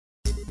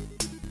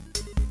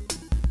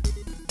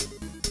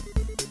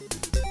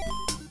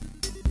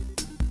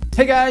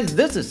Hey guys,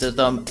 this is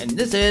System, and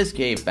this is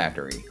Cave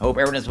Factory. Hope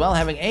everyone is well,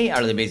 having a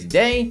out of the base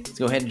day. Let's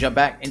go ahead and jump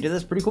back into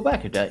this pretty cool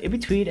package. In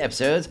between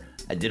episodes,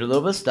 I did a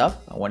little bit of stuff.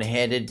 I went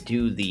ahead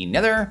to the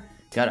Nether,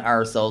 got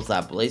ourselves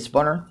that blaze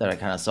spawner that I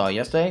kind of saw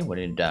yesterday.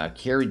 Went and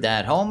carried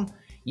that home.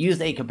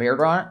 Used a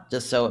comparator on it,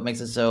 just so it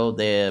makes it so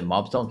the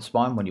mobs don't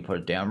spawn when you put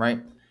it down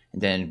right.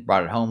 And then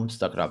brought it home,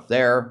 stuck it up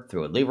there,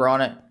 threw a lever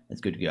on it.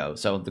 It's good to go.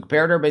 So the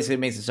comparator basically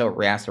makes it so it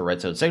reacts to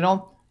redstone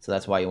signal. So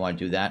that's why you want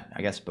to do that,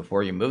 I guess,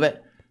 before you move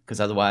it. Because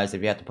otherwise,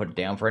 if you have to put it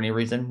down for any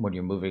reason when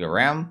you're moving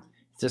around,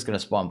 it's just going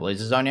to spawn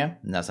blazes on you,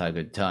 and that's not a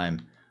good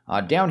time.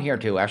 Down here,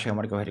 too, actually, I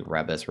want to go ahead and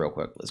grab this real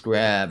quick. Let's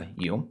grab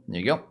you. There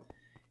you go.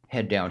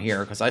 Head down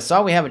here, because I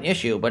saw we have an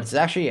issue, but it's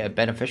actually a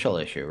beneficial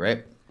issue,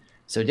 right?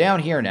 So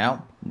down here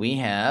now, we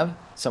have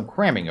some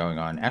cramming going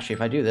on. Actually,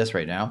 if I do this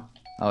right now,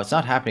 oh, it's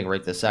not happening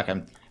right this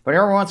second, but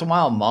every once in a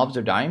while, mobs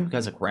are dying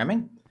because of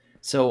cramming.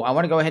 So I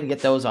want to go ahead and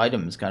get those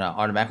items kind of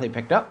automatically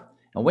picked up.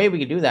 A way we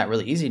can do that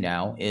really easy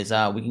now is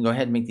we can go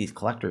ahead and make these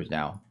collectors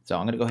now. So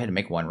I'm going to go ahead and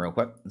make one real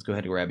quick. Let's go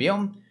ahead and grab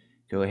you.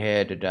 Go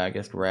ahead and I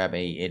guess grab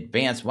a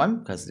advanced one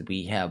because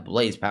we have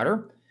blaze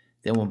powder.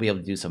 Then we'll be able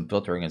to do some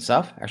filtering and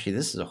stuff. Actually,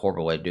 this is a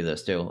horrible way to do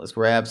this too. Let's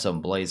grab some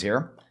blaze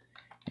here.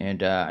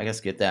 And I guess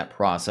get that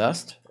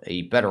processed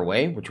a better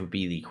way, which would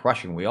be the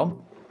crushing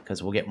wheel.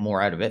 Because we'll get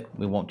more out of it.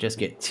 We won't just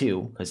get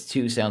 2, because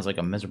 2 sounds like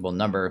a miserable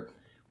number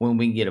when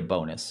we can get a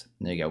bonus.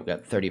 There you go. We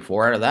got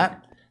 34 out of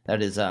that.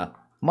 That is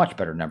much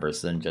better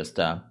numbers than just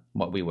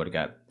what we would have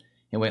got.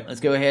 Anyway, let's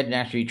go ahead and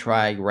actually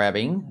try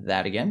grabbing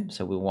that again.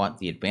 So we want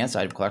the advanced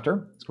item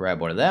collector. Let's grab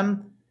one of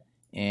them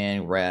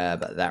and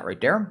grab that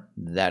right there.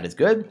 That is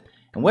good.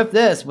 And with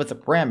this, with the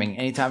cramming,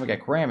 anytime we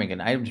get cramming,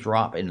 and items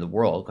drop into the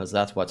world, because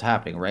that's what's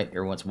happening, right?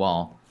 Every once in a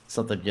while,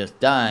 something just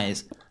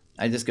dies.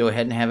 I just go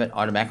ahead and have it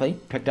automatically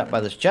picked up by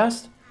this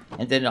chest,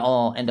 and then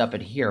it'll end up in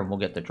here and we'll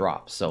get the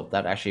drops. So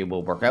that actually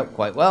will work out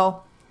quite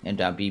well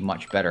and be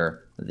much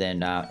better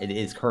than it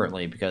is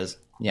currently, because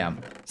yeah,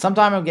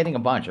 sometime I'm getting a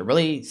bunch. It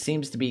really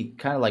seems to be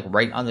kind of like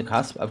right on the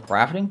cusp of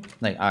crafting,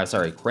 like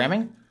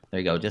cramming. There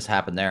you go, just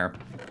happened there.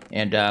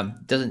 And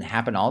doesn't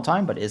happen all the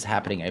time, but is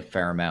happening a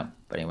fair amount.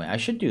 But anyway, I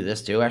should do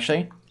this too, actually.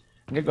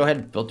 I'm gonna go ahead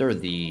and filter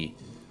the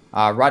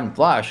rotten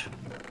flesh.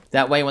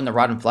 That way, when the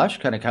rotten flesh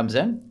kind of comes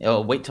in,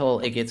 it'll wait till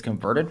it gets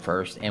converted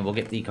first, and we'll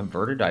get the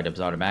converted items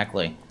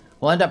automatically.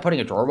 We'll end up putting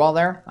a drawer wall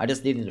there. I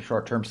just needed a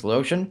short-term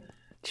solution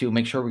to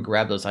make sure we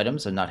grab those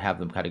items and not have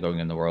them kind of going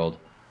in the world.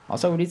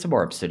 Also, we need some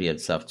more obsidian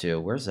stuff, too.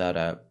 Where's that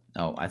at?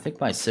 Oh, I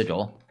think my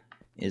sigil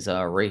is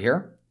right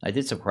here. I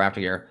did some crafting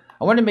here.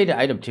 I wanted to make an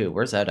item, too.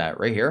 Where's that at?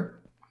 Right here.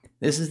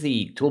 This is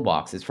the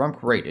toolbox. It's from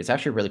Crate. It's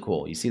actually really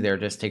cool. You see there, it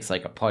just takes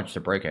like a punch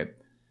to break it.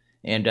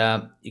 And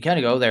you kind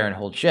of go there and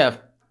hold shift.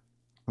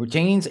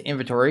 Retains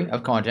inventory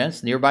of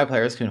contents. Nearby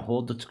players can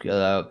hold the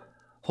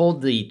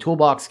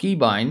toolbox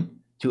keybind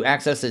to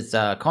access its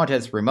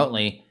contents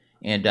remotely,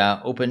 and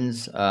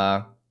opens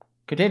container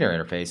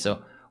interface.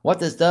 So what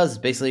this does is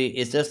basically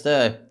it's just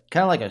a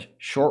kind of like a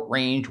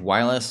short-range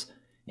wireless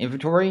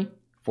inventory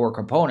for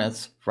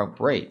components from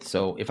Crate.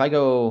 So if I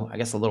go, I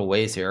guess, a little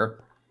ways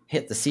here,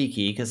 hit the C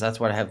key, because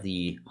that's what I have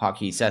the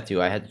hotkey set to.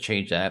 I had to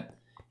change that.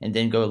 And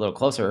then go a little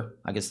closer,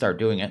 I can start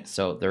doing it.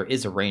 So there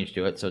is a range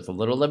to it. So it's a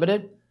little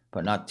limited,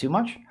 but not too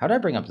much. How did I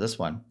bring up this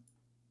one?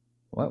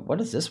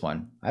 What is this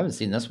one? I haven't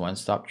seen this one.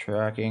 Stop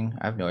tracking.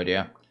 I have no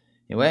idea.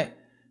 Anyway,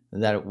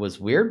 that was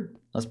weird.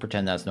 Let's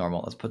pretend that's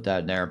normal. Let's put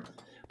that in there.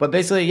 But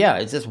basically, yeah,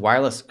 it's this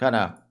wireless kind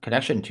of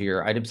connection to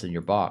your items in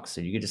your box. So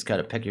you can just kind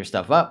of pick your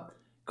stuff up,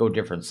 go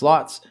different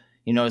slots.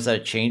 You notice that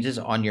it changes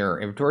on your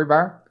inventory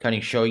bar, kind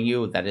of showing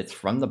you that it's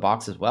from the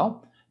box as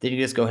well. Then you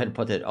just go ahead and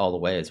put it all the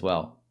way as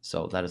well.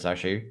 So that is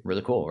actually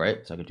really cool, right?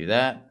 So I could do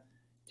that,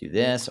 do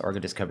this, or I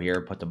could just come here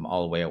and put them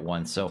all the way at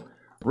once. So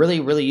really,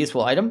 really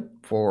useful item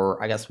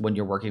for, I guess, when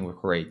you're working with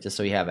Crate, just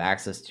so you have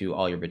access to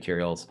all your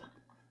materials.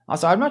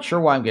 Also, I'm not sure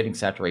why I'm getting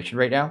saturation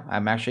right now.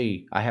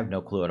 I have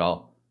no clue at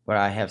all. But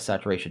I have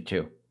saturation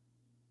too.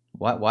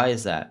 Why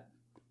is that?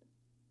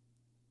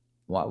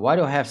 Why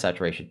do I have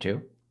saturation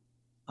too?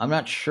 I'm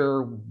not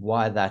sure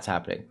why that's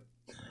happening.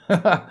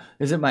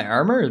 Is it my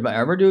armor? Is my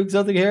armor doing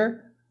something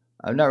here?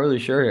 I'm not really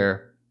sure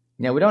here.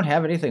 Yeah, we don't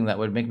have anything that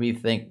would make me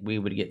think we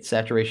would get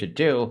saturation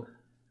too.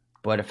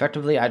 But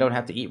effectively, I don't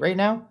have to eat right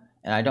now.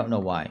 And I don't know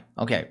why.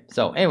 Okay,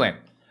 so anyway,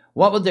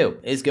 what we'll do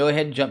is go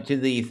ahead and jump to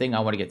the thing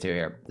I want to get to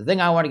here. The thing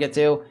I want to get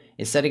to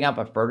is setting up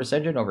a furnace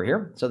engine over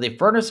here. So the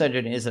furnace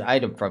engine is an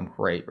item from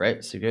Crate,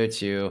 right? So go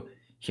to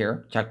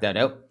here, check that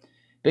out.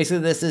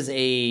 Basically, this is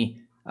a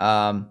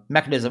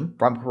mechanism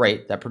from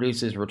Crate that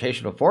produces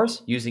rotational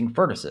force using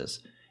furnaces.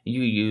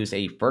 You use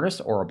a furnace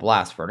or a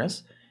blast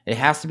furnace. It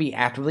has to be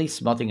actively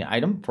smelting an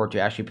item for it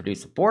to actually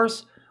produce the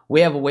force.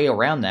 We have a way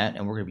around that,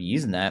 and we're going to be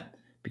using that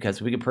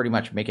because we can pretty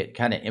much make it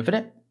kind of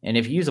infinite. And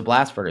if you use a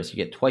blast furnace, you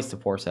get twice the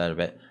force out of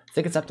it. I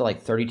think it's up to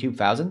like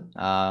 32,000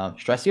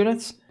 stress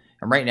units.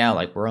 And right now,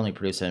 like, we're only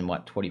producing,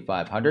 what,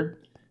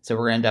 2,500? So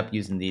we're going to end up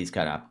using these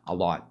kind of a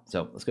lot.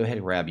 So let's go ahead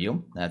and grab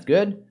you. That's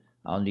good.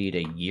 I'll need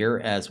a year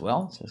as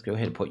well. So let's go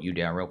ahead and put you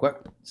down real quick.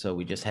 So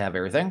we just have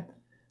everything.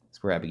 Let's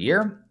grab a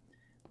year.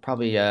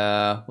 Probably,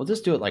 we'll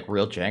just do it like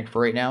real jank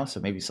for right now. So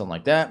maybe something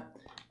like that.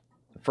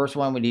 The first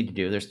one we need to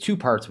do, there's two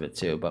parts of it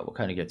too, but we'll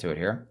kind of get to it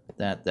here.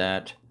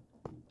 That.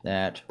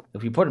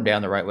 If we put them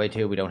down the right way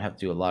too, we don't have to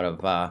do a lot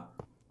of, I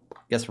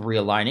guess,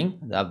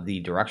 realigning of the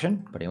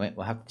direction. But anyway,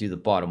 we'll have to do the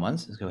bottom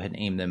ones. Let's go ahead and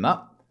aim them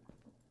up.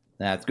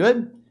 That's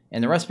good.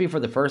 And the recipe for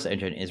the first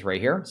engine is right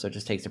here. So it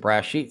just takes the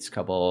brass sheets, a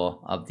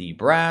couple of the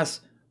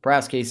brass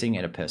casing,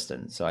 and a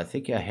piston. So I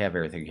think I have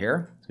everything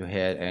here. Let's go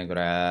ahead and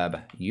grab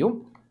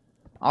you.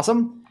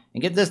 Awesome.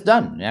 And get this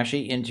done and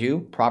actually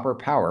into proper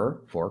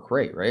power for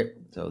crate, right?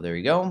 So there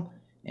you go.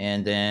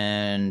 And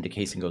then the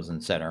casing goes in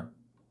the center.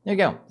 There you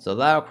go. So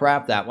that'll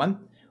craft that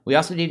one. We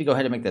also need to go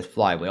ahead and make this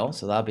flywheel.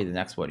 So that'll be the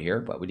next one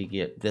here. But we need to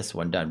get this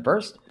one done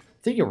first.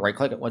 I think you right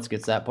click it once it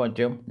gets to that point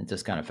too. It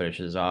just kind of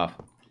finishes off.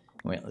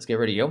 Wait, let's get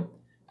rid of you.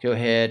 Go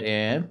ahead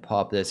and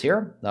pop this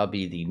here. That'll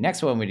be the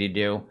next one we need to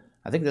do.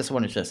 I think this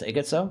one is just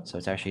agate so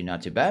it's actually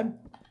not too bad.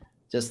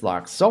 Just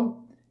like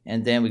so.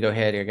 And then we go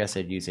ahead, I guess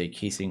I'd use a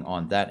casing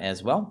on that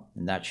as well.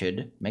 And that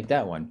should make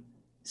that one.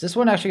 Is this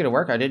one actually going to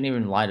work? I didn't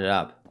even line it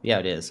up. Yeah,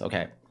 it is.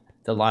 Okay.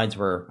 The lines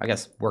were, I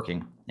guess,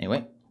 working.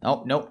 Anyway.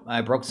 Oh, nope.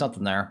 I broke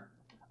something there.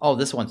 Oh,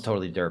 this one's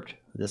totally derped.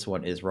 This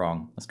one is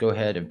wrong. Let's go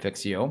ahead and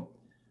fix you.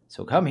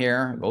 So come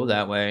here. Go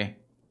that way.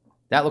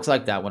 That looks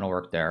like that one will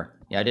work there.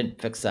 Yeah, I didn't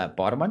fix that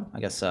bottom one. I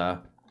guess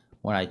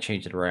when I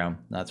changed it around,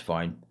 that's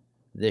fine.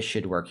 This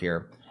should work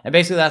here. And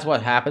basically that's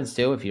what happens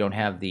too if you don't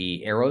have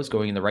the arrows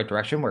going in the right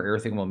direction where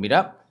everything will meet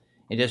up.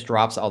 It just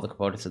drops all the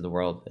components in the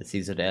world. It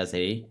sees it as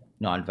a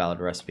non-valid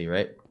recipe,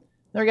 right?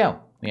 There we go.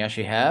 We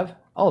actually have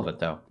all of it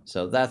though.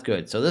 So that's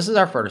good. So this is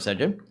our furnace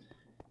engine.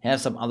 Have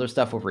some other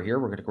stuff over here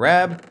we're going to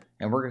grab.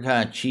 And we're going to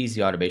kind of cheese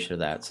the automation of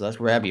that. So let's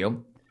grab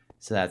you.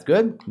 So that's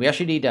good. We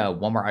actually need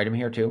one more item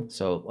here too.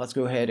 So let's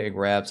go ahead and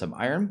grab some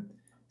iron.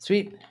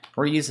 Sweet.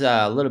 We're going to use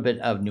a little bit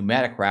of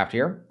pneumatic craft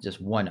here.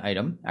 Just one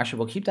item. Actually,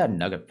 we'll keep that in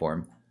nugget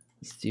form.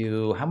 Let's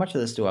do, how much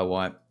of this do I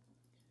want?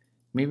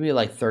 Maybe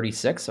like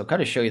 36. So I'll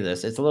kind of show you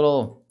this. It's a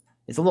little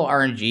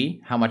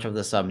RNG how much of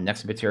this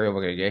next material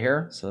we're going to get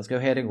here. So let's go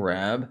ahead and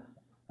grab,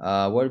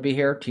 what would be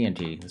here?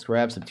 TNT. Let's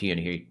grab some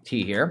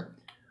TNT here.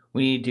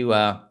 We need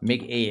to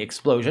make a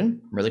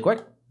explosion really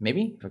quick.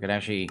 Maybe if I could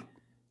actually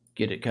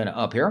get it kind of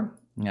up here.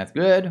 That's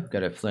good. We've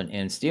got a flint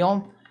and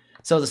steel.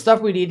 So the stuff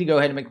we need to go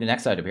ahead and make the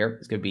next item here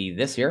is going to be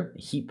this here, a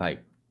heat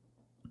pipe.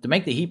 To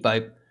make the heat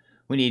pipe,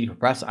 we need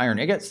compressed iron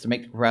ingots. To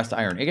make the compressed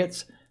iron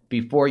ingots,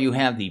 before you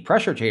have the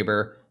pressure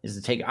chamber, is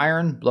to take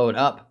iron, blow it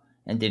up,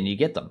 and then you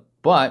get them.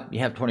 But you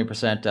have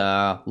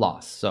 20%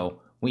 loss.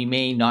 So we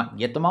may not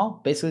get them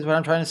all, basically is what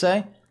I'm trying to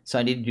say. So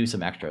I need to do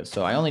some extras.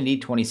 So I only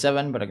need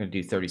 27, but I'm going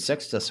to do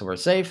 36 just so we're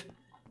safe.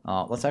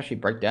 Let's actually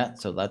break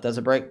that so that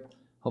doesn't break.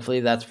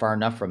 Hopefully that's far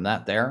enough from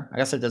that there. I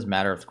guess it doesn't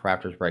matter if the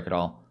crafters break it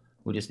all.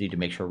 We just need to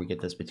make sure we get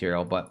this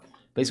material. But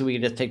basically we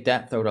can just take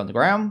that, throw it on the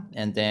ground,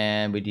 and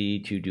then we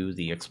need to do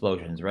the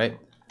explosions, right?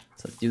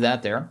 So let's do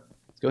that there.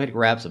 Let's go ahead and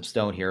grab some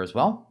stone here as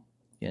well.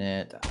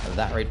 Get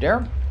that right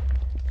there.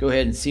 Go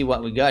ahead and see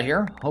what we got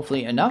here.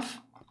 Hopefully enough.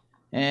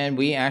 And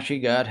we actually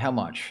got how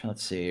much?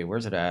 Let's see.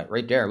 Where's it at?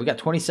 Right there. We got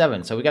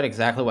 27. So we got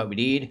exactly what we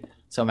need.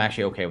 So I'm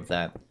actually okay with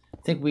that.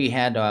 I think we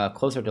had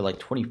closer to like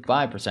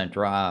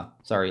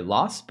 25%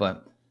 loss.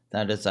 But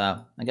that is,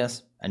 I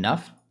guess,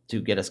 enough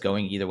to get us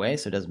going either way.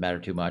 So it doesn't matter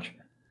too much.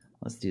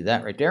 Let's do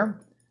that right there.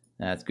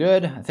 That's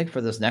good. I think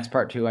for this next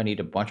part too, I need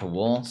a bunch of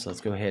wool. So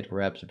let's go ahead and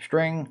grab some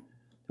string.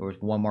 There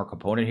was one more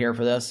component here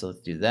for this. So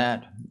let's do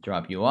that.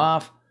 Drop you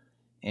off.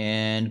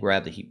 And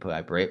grab the heat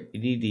pipe, right? We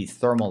need these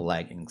thermal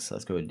leggings. So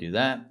let's go ahead and do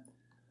that.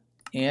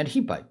 And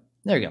heat pipe.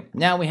 There you go.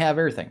 Now we have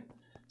everything.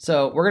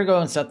 So we're going to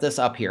go and set this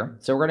up here.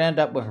 So we're going to end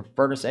up with a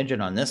furnace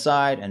engine on this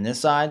side and this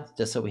side,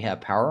 just so we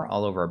have power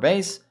all over our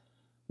base. The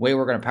way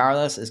we're going to power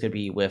this is going to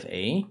be with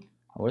a,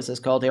 what is this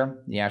called here?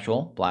 The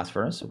actual blast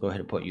furnace. So go ahead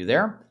and put you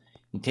there.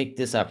 You take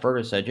this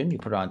furnace engine, you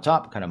put it on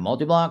top, kind of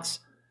multi-blocks.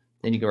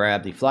 Then you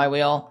grab the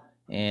flywheel.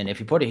 And if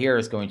you put it here,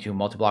 it's going to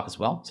multi-block as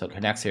well. So it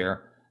connects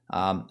here.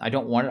 I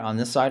don't want it on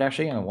this side,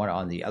 actually. I want it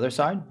on the other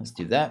side. Let's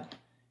do that.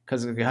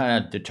 Because it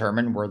kind of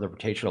determine where the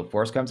rotational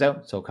force comes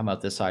out. So it'll come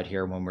out this side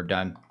here when we're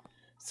done.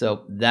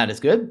 So that is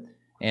good.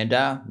 And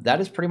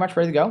that is pretty much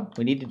ready to go.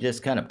 We need to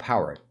just kind of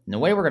power it. And the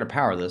way we're going to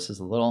power this is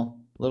a little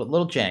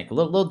jank, a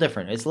little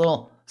different. It's a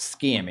little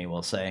scammy,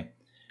 we'll say.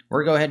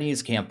 We're going to go ahead and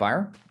use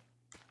campfire.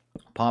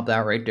 Pop that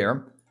right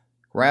there.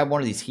 Grab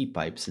one of these heat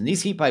pipes. And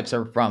these heat pipes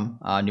are from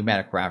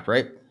Pneumatic Craft,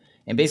 right?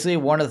 And basically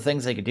one of the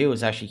things they could do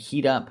is actually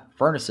heat up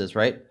furnaces,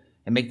 right?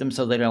 And make them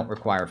so they don't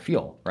require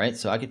fuel, right?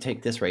 So I could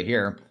take this right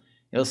here.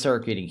 It'll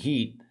start getting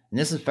heat. And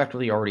this is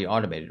effectively already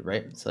automated,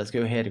 right? So let's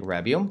go ahead and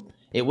grab you.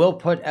 It will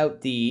put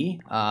out the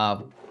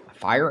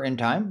fire in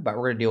time, but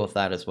we're going to deal with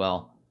that as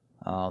well.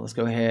 Let's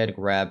go ahead and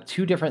grab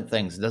two different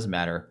things. It doesn't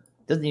matter.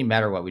 It doesn't even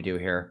matter what we do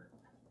here.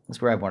 Let's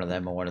grab one of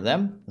them and one of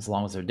them, as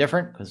long as they're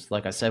different. Because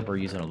like I said, we're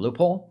using a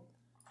loophole.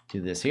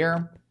 Do this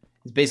here.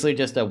 It's basically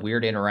just a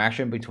weird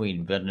interaction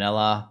between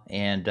vanilla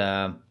and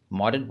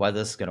modded. Why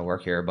this is going to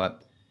work here.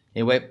 But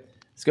anyway,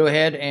 let's go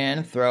ahead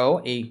and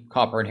throw a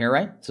copper in here,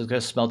 right? So it's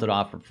going to smelt it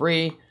off for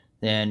free.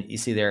 then you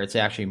see there it's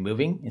actually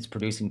moving. It's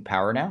producing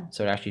power now.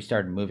 So it actually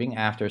started moving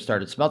after it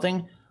started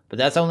smelting. But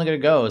that's only going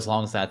to go as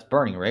long as that's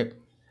burning, right?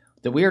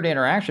 The weird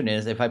interaction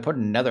is if I put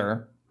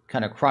another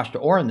kind of crushed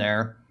ore in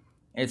there,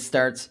 it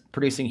starts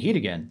producing heat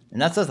again.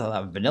 And that's just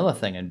a vanilla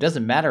thing. And it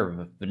doesn't matter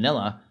with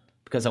vanilla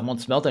because it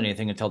won't smelt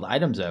anything until the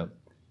item's out.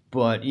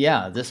 But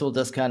yeah, this will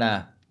just kind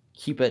of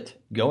keep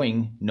it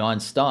going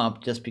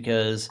non-stop just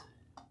because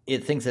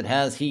it thinks it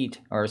has heat,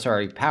 or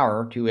sorry,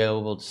 power to be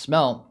able to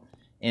smelt,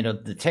 and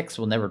the ticks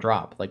will never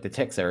drop. Like the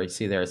ticks there, you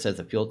see there, it says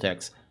the fuel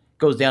ticks.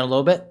 Goes down a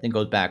little bit, then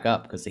goes back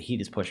up because the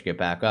heat is pushing it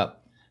back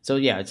up. So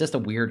yeah, it's just a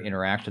weird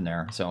interaction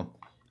there. So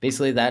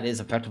basically that is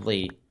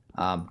effectively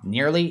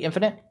nearly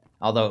infinite,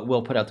 although it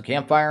will put out the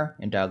campfire.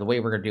 And the way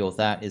we're going to deal with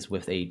that is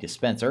with a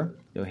dispenser.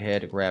 Go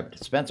ahead and grab a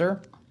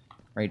dispenser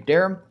right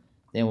there.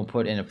 Then we'll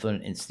put in a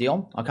flint and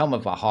steel. I'll come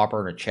with a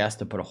hopper and a chest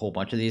to put a whole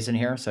bunch of these in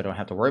here so I don't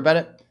have to worry about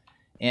it.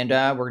 And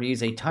we're going to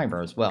use a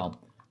timer as well.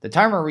 The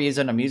timer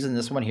reason I'm using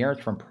this one here is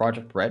from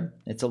Project Red.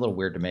 It's a little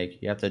weird to make.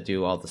 You have to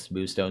do all the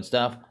smooth stone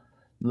stuff,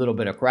 a little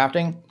bit of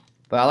crafting.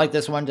 But I like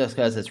this one just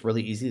because it's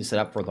really easy to set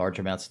up for large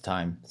amounts of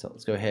time. So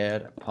let's go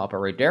ahead and pop it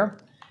right there.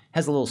 It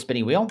has a little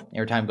spinny wheel.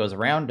 Every time it goes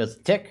around, does a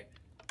tick.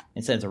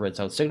 It sends a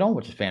redstone signal,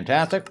 which is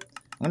fantastic.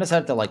 I'm going to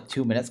set it to like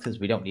 2 minutes because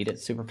we don't need it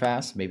super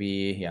fast.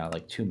 Maybe, yeah,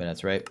 like 2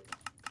 minutes, right?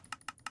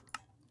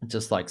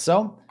 Just like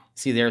so.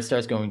 See there, it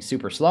starts going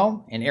super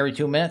slow. And every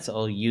 2 minutes,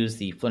 I'll use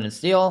the flint and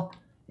steel.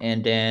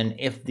 And then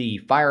if the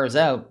fire is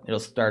out, it'll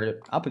start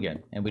it up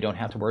again. And we don't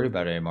have to worry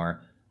about it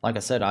anymore. Like I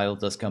said, I'll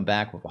just come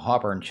back with a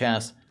hopper and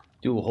chest,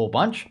 do a whole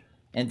bunch.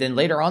 And then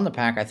later on the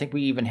pack, I think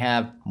we even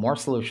have more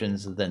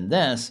solutions than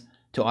this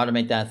to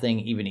automate that thing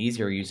even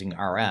easier using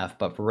RF.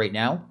 But for right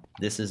now,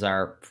 this is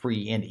our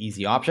free and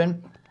easy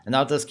option. And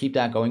I'll just keep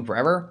that going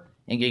forever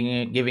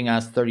and giving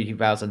us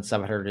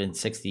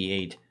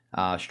 32,768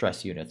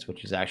 stress units,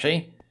 which is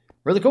actually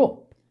really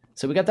cool.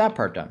 So we got that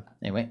part done.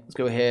 Anyway, let's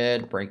go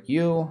ahead, break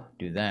you,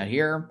 do that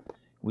here.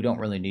 We don't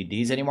really need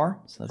these anymore,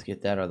 so let's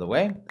get that out of the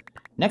way.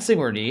 Next thing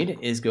we're need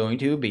is going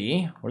to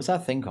be, what is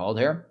that thing called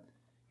here?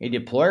 A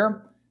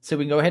deployer. So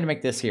we can go ahead and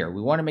make this here.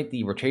 We want to make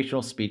the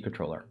rotational speed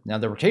controller. Now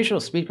the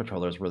rotational speed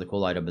controller is a really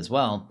cool item as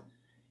well,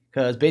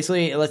 because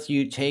basically it lets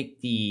you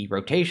take the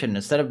rotation,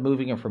 instead of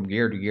moving it from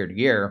gear to gear to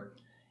gear,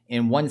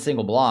 in one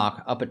single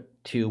block up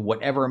to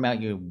whatever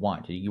amount you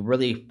want. You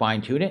really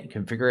fine tune it,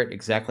 configure it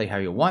exactly how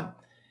you want,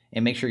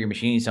 and make sure your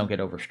machines don't get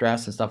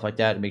overstressed and stuff like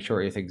that, and make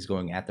sure everything's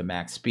going at the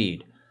max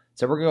speed.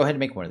 So we're going to go ahead and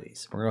make one of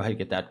these. We're going to go ahead and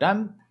get that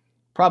done.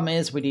 Problem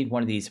is we need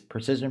one of these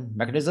precision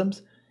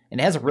mechanisms, and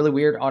it has a really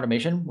weird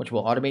automation, which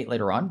we'll automate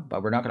later on,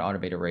 but we're not going to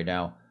automate it right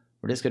now.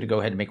 We're just going to go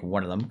ahead and make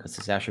one of them because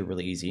it's actually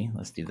really easy.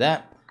 Let's do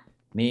that.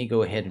 Let me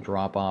go ahead and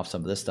drop off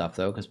some of this stuff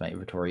though, because my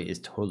inventory is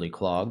totally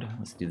clogged.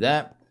 Let's do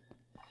that.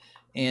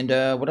 And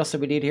what else do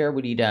we need here?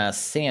 We need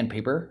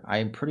sandpaper.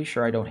 I'm pretty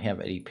sure I don't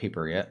have any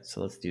paper yet,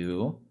 so let's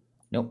do...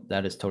 Nope,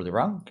 that is totally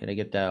wrong. Can I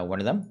get one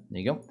of them?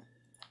 There you go.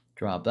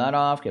 Drop that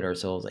off. Get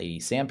ourselves a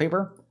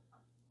sandpaper.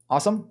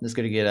 Awesome. This is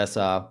going to get us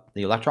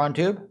the electron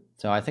tube.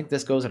 So I think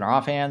this goes in our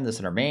offhand, this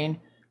in our main.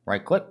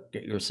 Right click,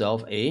 get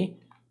yourself a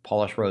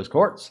polished rose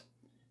quartz.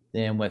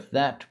 Then with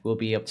that, we'll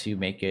be able to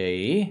make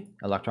a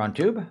electron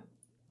tube.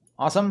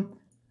 Awesome.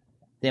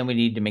 Then we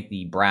need to make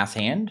the brass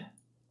hand.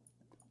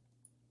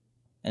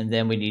 And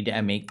then we need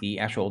to make the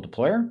actual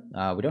deployer.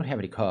 We don't have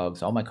any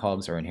cogs. All my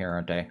cogs are in here,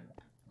 aren't they?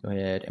 Go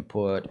ahead and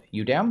put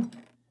you down.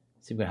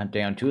 See if we can hunt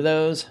down 2 of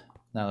those.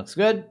 That looks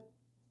good.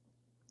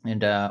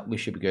 And we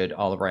should be good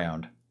all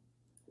around.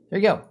 There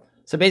you go.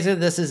 So basically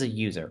this is a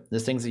user.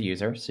 This thing's a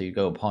user. So you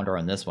go ponder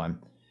on this one.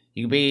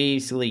 You can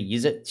basically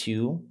use it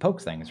to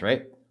poke things,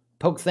 right?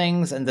 Poke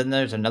things, and then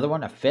there's another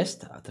one, a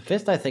fist. The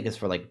fist I think is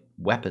for like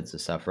weapons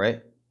and stuff,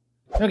 right?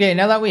 Okay,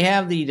 now that we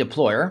have the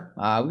deployer,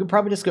 we could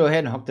probably just go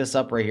ahead and hook this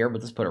up right here,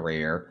 but let's put it right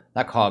here.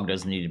 That cog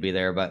doesn't need to be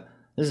there, but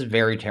this is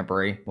very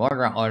temporary. We're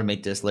going to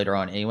automate this later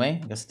on anyway.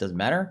 I guess it doesn't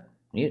matter.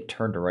 I need it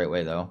turned the right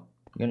way, though.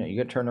 You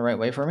gonna turn the right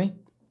way for me?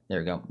 There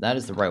we go. That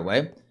is the right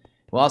way.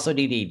 We'll also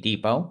need a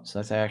depot, so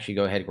let's actually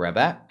go ahead and grab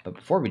that. But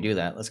before we do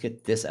that, let's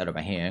get this out of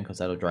my hand, because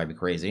that'll drive me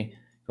crazy.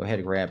 Go ahead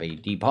and grab a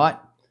depot.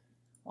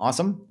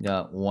 Awesome.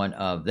 Got one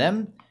of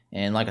them.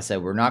 And like I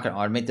said, we're not going to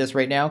automate this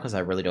right now, because I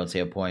really don't see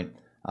a point.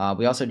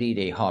 We also need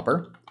a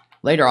hopper.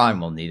 Later on,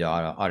 we'll need to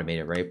automate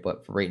it, right?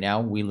 But for right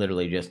now, we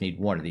literally just need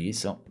one of these.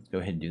 So let's go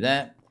ahead and do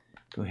that.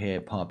 Go ahead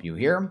and pump you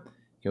here.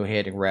 Go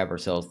ahead and grab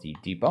ourselves the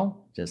depot.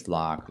 Just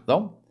lock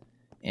though.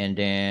 And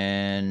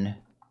then,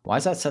 why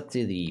is that set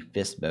to the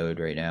fist mode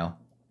right now?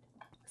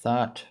 I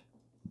thought,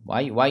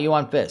 why you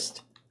on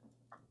fist?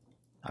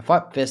 I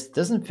thought fist,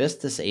 doesn't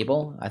fist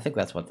disable? I think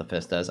that's what the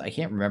fist does. I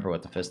can't remember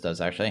what the fist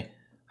does actually.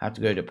 I have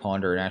to go to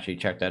Ponder and actually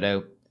check that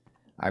out.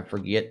 I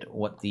forget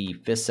what the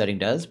fist setting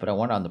does, but I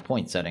want it on the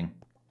point setting.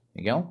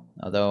 There you go.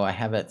 Although I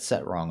have it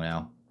set wrong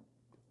now.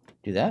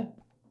 Do that?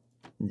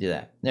 Do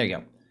that. There you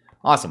go.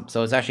 Awesome.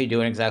 So it's actually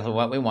doing exactly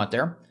what we want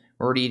there.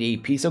 We're going to need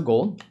a piece of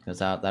gold, because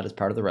that is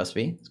part of the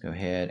recipe. Let's go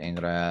ahead and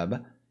grab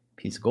a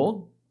piece of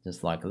gold,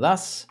 just like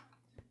this.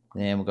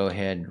 Then we'll go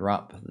ahead and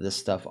drop this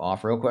stuff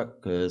off real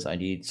quick because I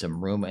need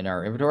some room in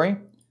our inventory.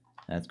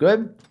 That's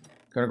good.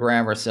 Gonna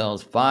grab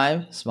ourselves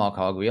 5 small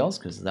cogwheels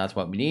because that's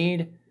what we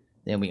need.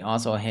 Then we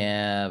also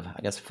have,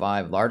 I guess,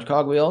 5 large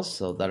cogwheels,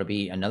 so that'll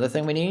be another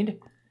thing we need.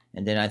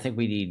 And then I think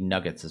we need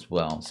nuggets as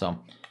well. So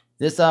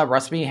this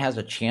recipe has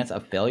a chance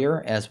of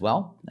failure as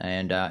well,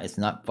 and it's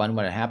not fun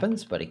when it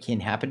happens, but it can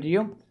happen to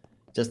you,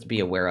 just to be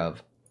aware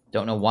of.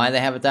 Don't know why they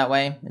have it that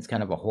way. It's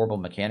kind of a horrible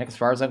mechanic as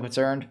far as I'm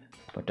concerned,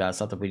 but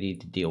something we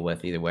need to deal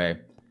with either way.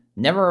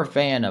 Never a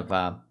fan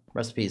of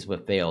recipes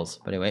with fails,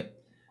 but anyway.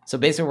 So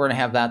basically we're going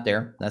to have that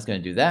there. That's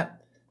going to do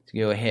that. To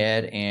go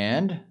ahead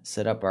and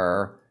set up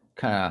our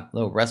kind of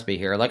little recipe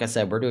here. Like I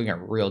said, we're doing it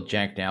real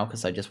jank now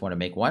because I just want to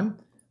make one.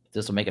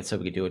 This will make it so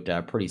we can do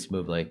it pretty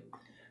smoothly.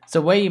 So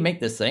the way you make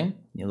this thing,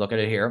 you look at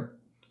it here.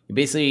 You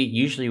basically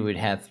usually would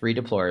have 3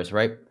 deployers,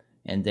 right?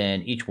 And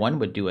then each one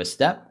would do a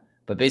step.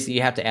 But basically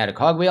you have to add a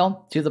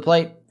cogwheel to the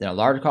plate, then a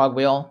large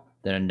cogwheel,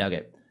 then a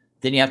nugget.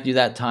 Then you have to do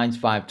that times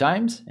 5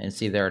 times. And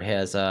see there it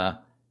has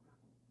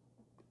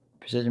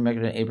precision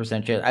mechanism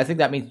 8% chance. I think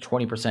that means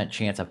 20%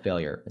 chance of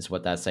failure is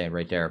what that's saying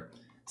right there.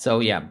 So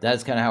yeah,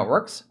 that's kind of how it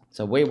works.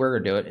 So the way we're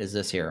going to do it is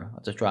this here.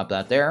 I'll just drop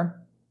that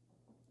there.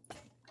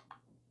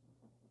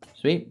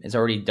 Sweet. It's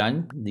already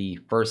done the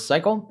first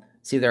cycle.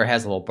 See there it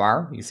has a little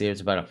bar. You can see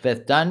it's about a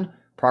 5th done.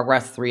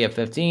 Progress 3 of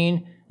 15.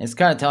 And it's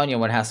kind of telling you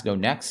what has to go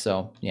next.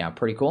 So yeah,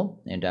 pretty cool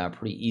and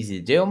pretty easy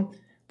to do.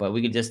 But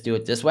we could just do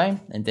it this way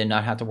and then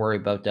not have to worry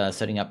about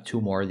setting up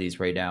 2 more of these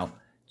right now.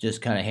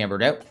 Just kind of hammer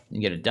it out and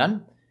get it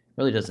done.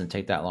 Really doesn't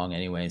take that long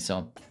anyway.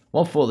 So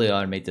we'll fully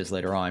automate this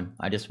later on.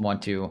 I just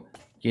want to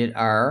get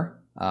our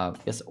I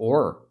guess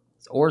ore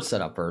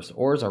set up first.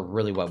 Ores are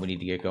really what we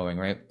need to get going,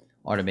 right?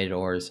 Automated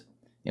ores.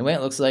 Anyway,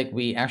 it looks like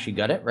we actually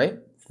got it, right?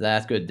 So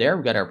that's good there.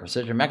 We got our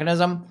precision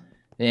mechanism.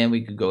 And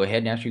we could go ahead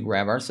and actually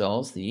grab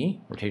ourselves the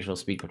rotational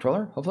speed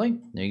controller, hopefully.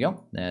 There you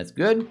go. That's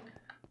good.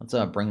 Let's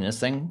bring this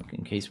thing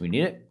in case we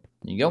need it.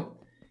 There you go.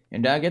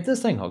 And get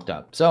this thing hooked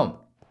up. So,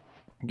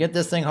 get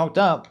this thing hooked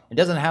up. It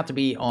doesn't have to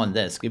be on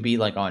this. It could be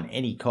like on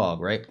any cog,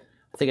 right?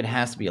 I think it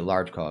has to be a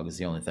large cog is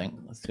the only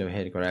thing. Let's go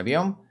ahead and grab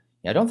you.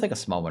 Yeah, I don't think a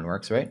small one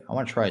works, right? I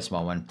want to try a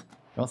small one.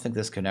 I don't think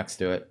this connects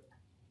to it.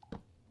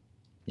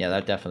 Yeah,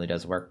 that definitely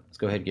does work. Let's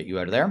go ahead and get you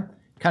out of there.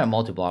 Kind of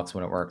multi-blocks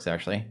when it works,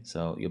 actually.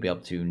 So you'll be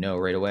able to know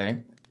right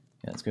away.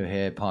 Yeah, let's go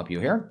ahead and pop you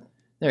here.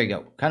 There you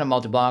go. Kind of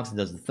multi-blocks. It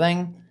does the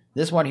thing.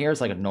 This one here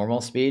is like a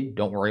normal speed.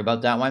 Don't worry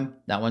about that one.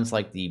 That one's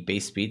like the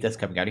base speed that's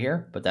coming out of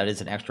here. But that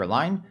is an extra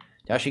line.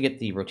 To actually get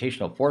the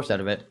rotational force out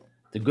of it,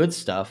 the good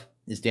stuff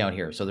is down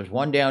here. So there's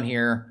one down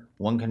here,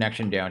 one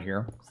connection down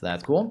here. So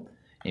that's cool.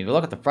 And if you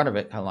look at the front of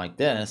it, kind of like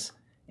this,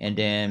 and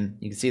then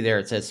you can see there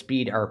it says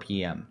speed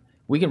RPM.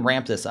 We can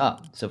ramp this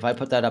up. So if I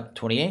put that up to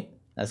 28,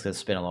 that's going to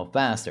spin a little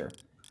faster.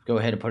 Go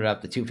ahead and put it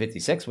up to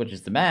 256, which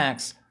is the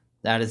max.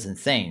 That is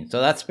insane.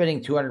 So that's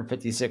spinning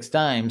 256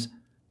 times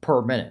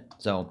per minute.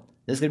 So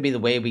this is going to be the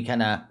way we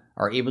kind of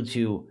are able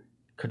to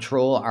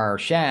control our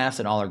shafts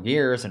and all our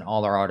gears and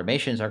all our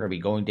automations are going to be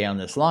going down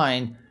this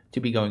line to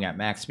be going at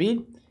max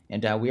speed.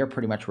 And we are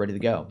pretty much ready to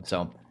go.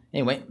 So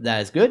anyway,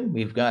 that is good.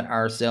 We've got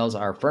ourselves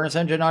our furnace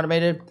engine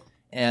automated,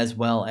 as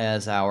well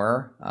as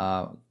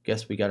our,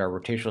 guess we got our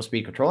rotational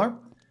speed controller.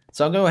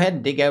 So I'll go ahead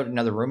and dig out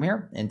another room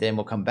here, and then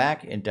we'll come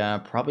back and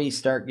probably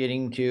start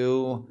getting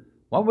to,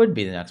 what would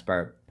be the next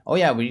part? Oh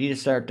yeah, we need to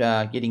start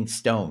getting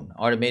stone,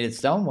 automated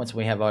stone. Once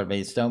we have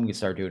automated stone, we can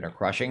start doing our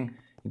crushing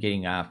and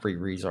getting free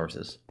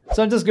resources.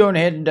 So I'm just going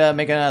ahead and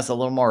making us a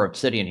little more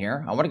obsidian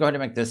here. I want to go ahead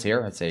and make this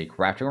here. It's a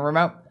crafting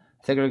remote.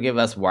 I think it'll give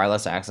us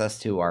wireless access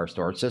to our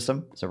storage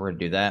system. So we're going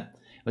to do that.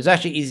 It was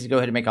actually easy to go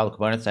ahead and make all the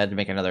components. I had to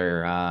make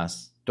another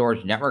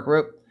storage network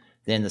route.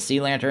 Then the sea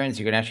lanterns,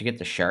 you can actually get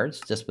the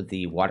shards just with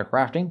the water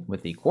crafting,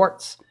 with the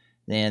quartz.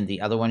 Then the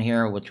other one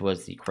here, which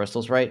was the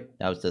crystals, right?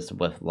 That was just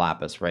with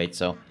lapis, right?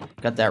 So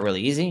got that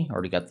really easy.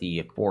 Already got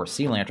the 4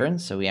 sea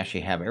lanterns, so we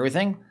actually have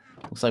everything.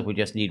 Looks like we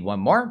just need one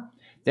more.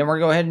 Then we're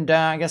going to go ahead and,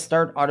 I guess,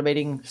 start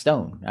automating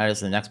stone. That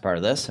is the next part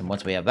of this. And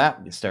once we have that,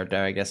 we can start,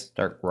 I guess,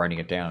 start grinding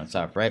it down and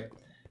stuff, right?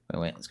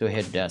 Anyway, let's go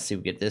ahead and see if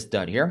we get this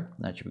done here.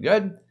 That should be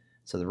good.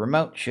 So the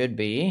remote should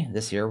be,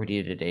 this here, we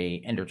needed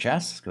a ender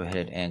chest. Let's go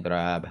ahead and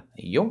grab,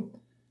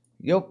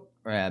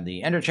 grab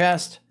the ender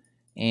chest.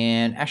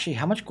 And actually,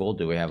 how much gold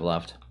do we have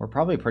left? We're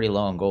probably pretty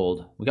low on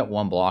gold. We got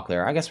 1 block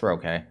there. I guess we're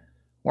okay.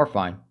 We're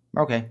fine.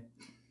 We're okay.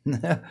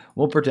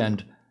 We'll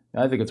pretend.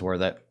 I think it's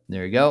worth it.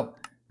 There you go.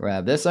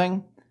 Grab this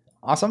thing.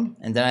 Awesome.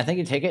 And then I think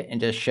you take it and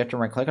just shift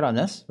and right click it on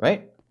this,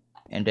 right?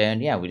 And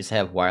then, yeah, we just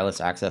have wireless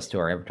access to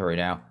our inventory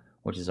now,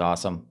 which is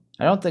awesome.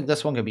 I don't think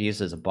this one can be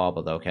used as a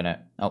bauble though, can it?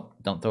 Oh,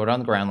 don't throw it on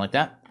the ground like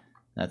that.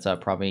 That's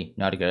probably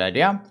not a good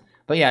idea.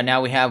 But yeah,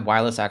 now we have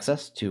wireless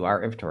access to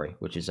our inventory,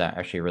 which is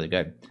actually really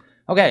good.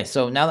 Okay,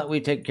 so now that we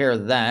take care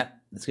of that,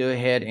 let's go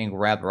ahead and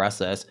grab the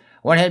rest of this.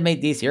 I went ahead and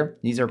made these here.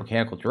 These are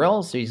mechanical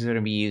drills, so these are going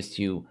to be used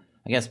to,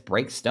 I guess,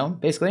 break stone,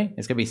 basically.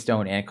 It's going to be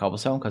stone and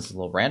cobblestone because it's a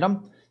little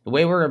random. The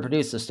way we're going to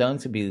produce the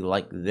stones could be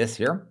like this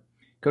here.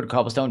 Go to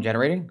cobblestone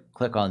generating,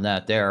 click on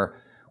that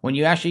there. when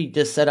you actually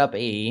just set up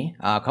a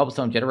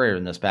cobblestone generator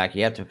in this pack,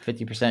 you have to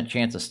 50%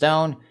 chance of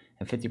stone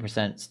and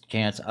 50%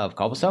 chance of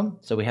cobblestone.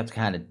 So we have to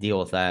kind of deal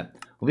with that.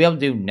 We'll be able to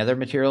do nether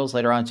materials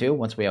later on too,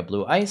 once we have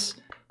blue ice,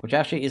 which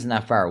actually isn't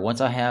that far.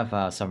 Once I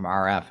have some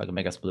RF, I can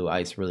make us blue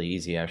ice really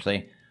easy,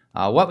 actually.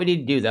 What we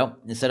need to do, though,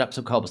 is set up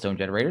some cobblestone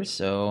generators.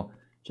 So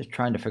just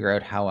trying to figure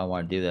out how I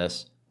want to do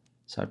this.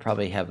 So I'd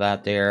probably have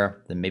that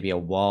there, then maybe a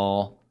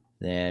wall.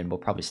 Then we'll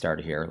probably start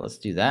here. Let's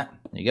do that.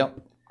 There you go.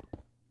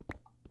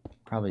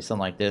 Probably something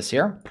like this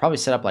here. Probably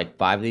set up like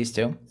 5 of these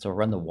too. So we'll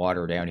run the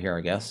water down here,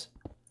 I guess.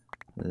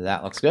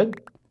 That looks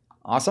good.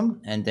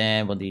 Awesome. And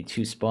then we'll need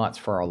 2 spots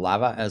for our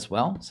lava as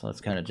well. So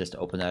let's kind of just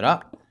open that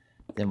up.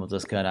 Then we'll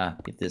just kind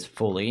of get this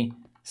fully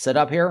set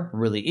up here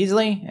really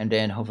easily. And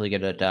then hopefully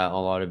get it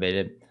all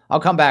automated. I'll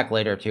come back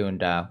later too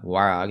and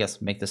I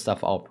guess make this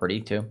stuff all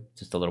pretty too.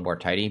 Just a little more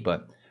tidy.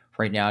 But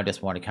for right now, I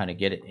just want to kind of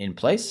get it in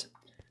place.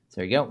 So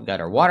there you go. We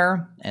got our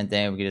water. And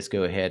then we can just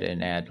go ahead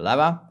and add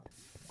lava.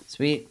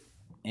 Sweet.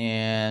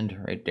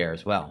 And right there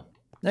as well.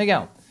 There you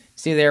go.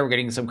 See there, we're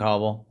getting some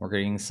cobble. We're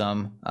getting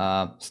some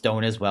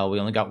stone as well. We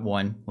only got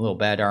 1. A little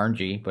bad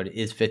RNG, but it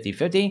is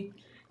 50-50.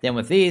 Then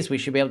with these, we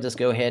should be able to just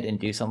go ahead and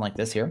do something like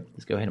this here.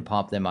 Just go ahead and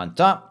pop them on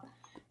top.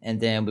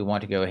 And then we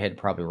want to go ahead and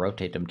probably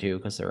rotate them too,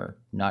 because they're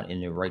not in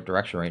the right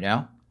direction right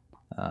now.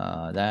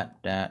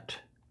 That.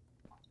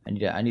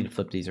 I need to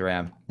flip these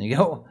around. There you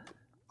go.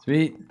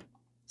 Sweet.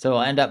 So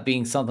it'll end up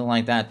being something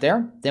like that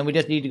there. Then we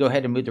just need to go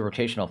ahead and move the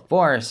rotational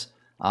force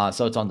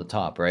so it's on the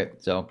top, right?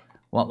 So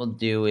what we'll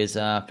do is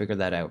figure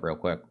that out real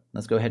quick.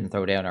 Let's go ahead and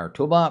throw down our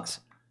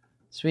toolbox.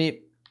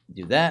 Sweet.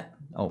 Do that.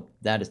 Oh,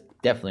 that is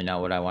definitely not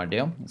what I want to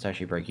do. Let's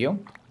actually break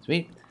you.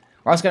 Sweet.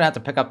 We're also going to have to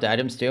pick up the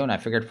items too, and I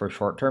figured for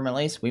short term at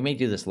least. We may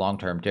do this long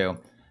term too.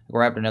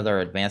 Grab another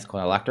advanced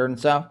collector and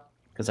stuff,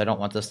 because I don't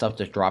want this stuff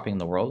just dropping in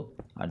the world.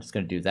 I'm just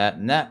going to do that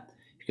and that.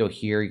 If you go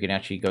here, you can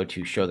actually go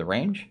to show the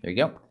range. There you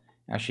go.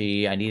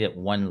 Actually, I need it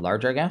 1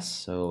 larger, I guess.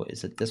 So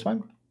is it this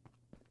one?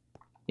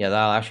 Yeah,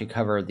 that'll actually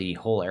cover the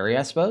whole area,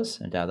 I suppose.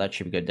 And that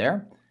should be good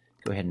there.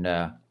 Go ahead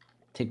and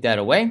take that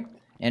away.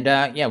 And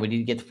yeah, we need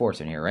to get the force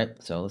in here, right?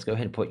 So let's go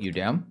ahead and put you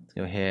down. Let's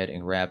go ahead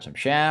and grab some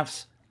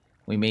shafts.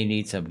 We may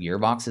need some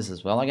gearboxes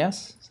as well, I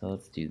guess. So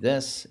let's do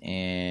this.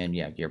 And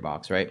yeah,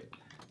 gearbox, right?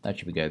 That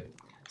should be good.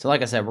 So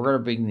like I said, we're going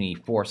to bring the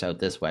force out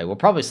this way. We'll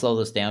probably slow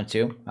this down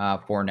too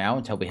for now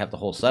until we have the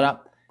whole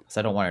setup. Because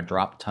I don't want to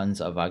drop tons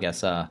of, I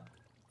guess,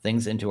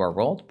 things into our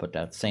world. But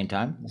at the same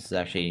time, this is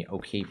actually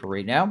okay for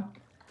right now.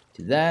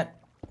 Do that.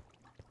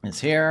 It's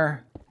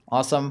here.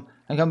 Awesome.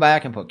 I come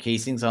back and put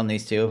casings on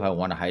these two if I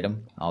want to hide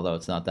them. Although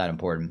it's not that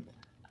important.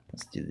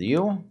 Let's do the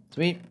U.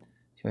 Sweet.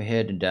 Go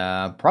ahead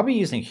and probably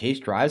using case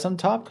drives on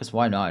top, because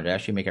why not? It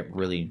actually make it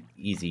really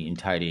easy and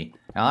tidy.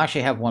 And I'll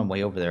actually have one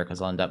way over there,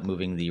 because I'll end up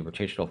moving the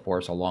rotational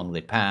force along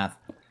the path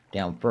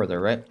down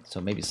further, right?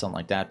 So maybe something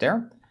like that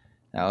there.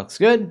 That looks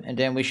good. And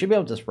then we should be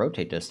able to just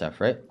rotate this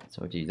stuff, right?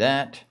 So we'll do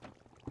that,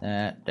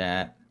 and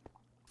that.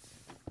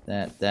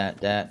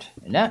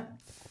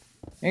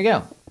 There you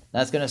go.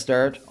 That's going to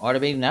start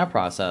automating that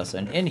process.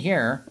 And in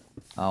here,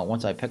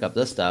 once I pick up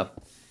this stuff,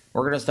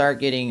 we're going to start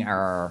getting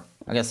our,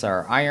 I guess,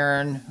 our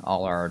iron,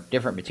 all our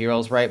different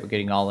materials, right? We're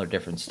getting all our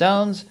different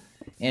stones,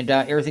 and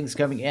everything's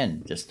coming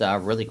in just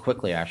really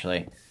quickly,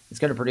 actually. It's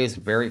going to produce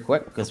very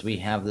quick because we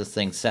have this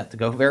thing set to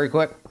go very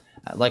quick.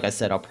 Like I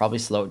said, I'll probably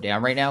slow it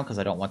down right now because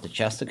I don't want the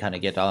chest to kind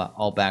of get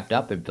all backed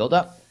up and build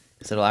up,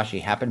 because it'll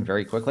actually happen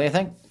very quickly, I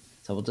think.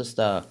 So we'll just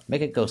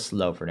make it go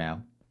slow for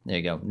now. There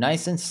you go.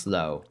 Nice and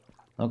slow.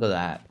 Look at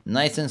that.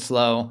 Nice and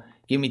slow.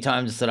 Give me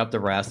time to set up the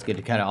rest, get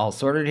it kind of all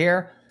sorted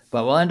here.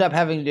 But we'll end up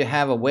having to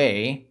have a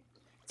way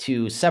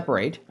to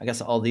separate, I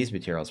guess, all these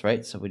materials,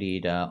 right? So we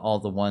need all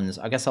the ones.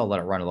 I guess I'll let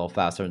it run a little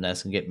faster than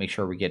this and make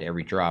sure we get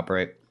every drop,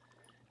 right?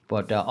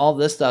 But all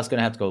this stuff's going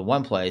to have to go to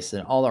one place,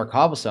 and all our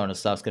cobblestone and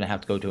stuff's going to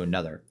have to go to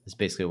another. That's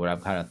basically what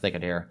I'm kind of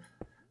thinking here.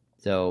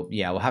 So,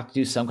 yeah, we'll have to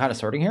do some kind of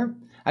sorting here.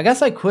 I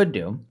guess I could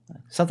do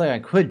something I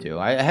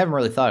haven't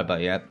really thought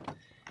about yet.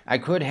 I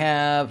could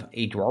have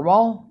a drawer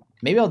wall.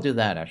 Maybe I'll do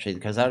that, actually,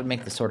 because that would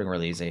make the sorting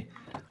really easy.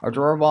 A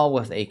drawer wall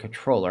with a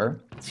controller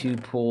to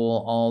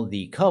pull all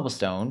the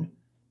cobblestone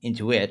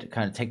into it,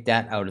 kind of take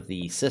that out of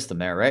the system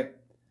there, right?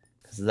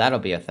 Because that'll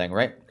be a thing,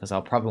 right? Because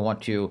I'll probably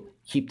want to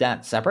keep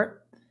that separate.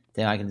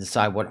 Then I can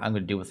decide what I'm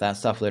going to do with that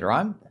stuff later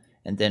on.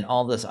 And then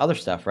all this other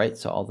stuff, right?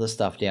 So all this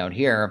stuff down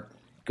here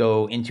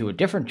go into a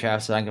different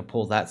chest, so I can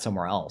pull that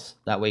somewhere else.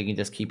 That way you can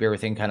just keep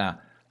everything kind of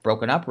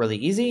broken up really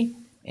easy.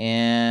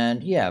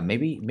 And yeah,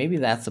 maybe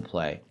that's the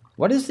play.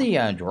 What is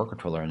the drawer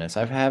controller in this?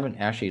 I haven't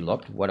actually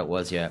looked what it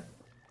was yet.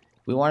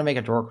 We want to make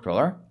a drawer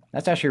controller.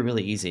 That's actually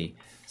really easy.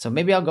 So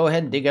maybe I'll go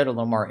ahead and dig out a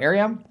little more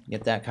area,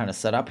 get that kind of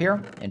set up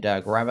here, and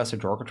grab us a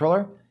drawer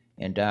controller.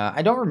 And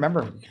I don't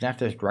remember if we connect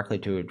this directly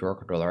to a drawer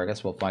controller. I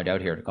guess we'll find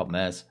out here in a couple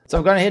minutes. So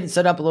I'm going ahead and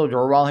set up a little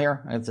drawer wall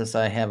here. I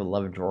have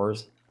 11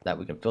 drawers that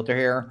we can filter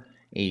here.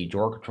 A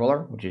drawer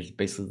controller, which is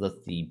basically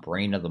the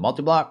brain of the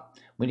multi-block.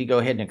 We need to go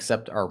ahead and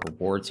accept our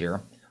rewards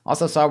here.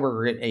 Also saw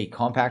we're going to get a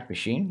compact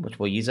machine, which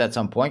we'll use at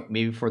some point,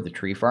 maybe for the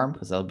tree farm,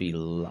 because that'll be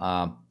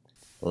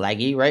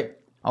laggy, right?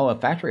 Oh, a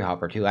factory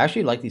hopper too. I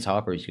actually like these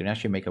hoppers. You can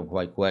actually make them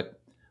quite quick.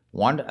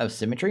 Wand of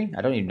Symmetry.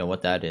 I don't even know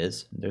what that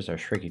is. There's our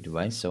shrinking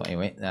device. So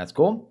anyway, that's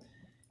cool.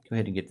 Go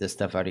ahead and get this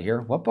stuff out of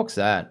here. What book's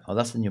that? Oh,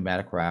 that's the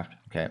pneumatic raft.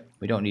 Okay,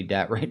 we don't need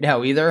that right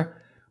now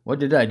either. What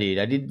did I need?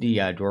 I need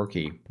the door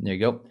key. There you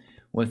go.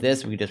 With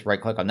this, we can just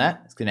right-click on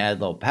that. It's going to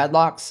add little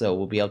padlocks, so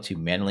we'll be able to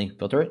manually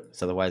filter it.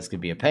 So otherwise, it's going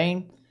to be a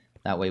pain.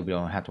 That way, we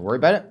don't have to worry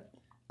about it.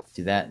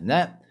 Do that and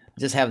that.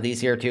 Just have these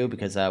here too,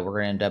 because we're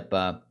going to end up,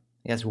 I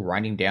guess,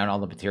 grinding down all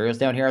the materials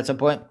down here at some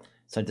point.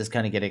 So just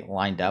kind of getting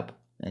lined up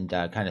and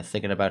kind of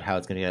thinking about how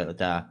it's going to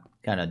get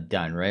kind of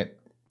done, right?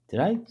 Did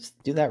I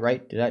do that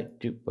right?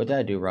 What did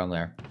I do wrong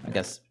there? I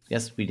guess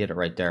we did it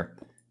right there.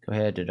 Go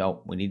ahead and,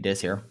 oh, we need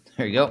this here.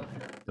 There you go.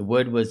 The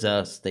wood was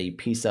the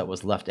piece that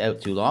was left out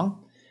too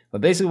long. But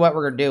basically what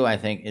we're going to do, I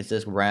think, is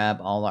just grab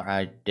all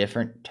our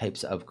different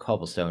types of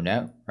cobblestone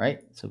now,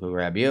 right? So we'll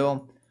grab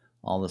you,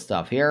 all the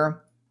stuff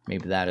here,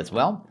 maybe that as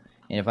well.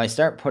 And if I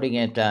start putting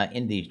it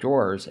in these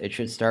drawers, it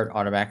should start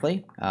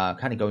automatically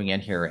kind of going in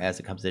here as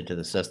it comes into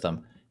the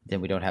system.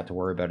 Then we don't have to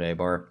worry about it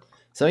anymore.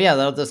 So yeah,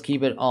 that'll just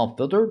keep it all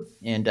filtered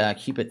and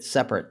keep it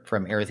separate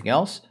from everything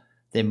else.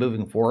 Then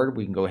moving forward,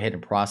 we can go ahead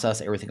and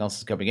process everything else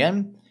that's coming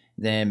in.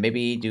 Then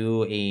maybe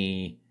do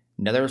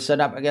another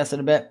setup, I guess, in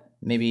a bit.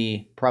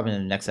 Maybe probably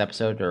in the next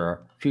episode or a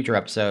future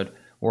episode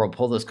where we'll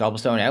pull this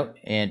cobblestone out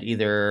and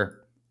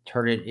either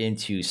turn it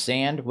into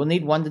sand. We'll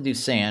need one to do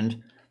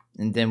sand,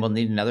 and then we'll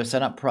need another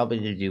setup probably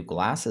to do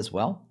glass as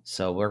well.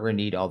 So we're going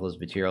to need all those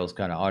materials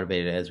kind of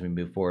automated as we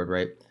move forward,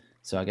 right?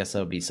 So I guess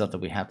that'll be something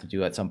we have to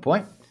do at some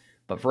point.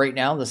 But for right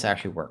now, this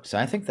actually works. So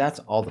I think that's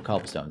all the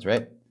cobblestones,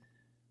 right?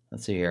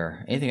 Let's see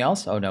here. Anything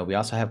else? Oh, no, we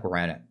also have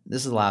granite.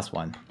 This is the last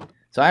one.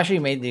 So I actually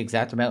made the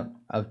exact amount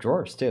of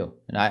drawers, too.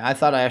 And I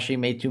thought I actually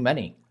made too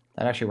many.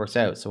 That actually works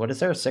out. So what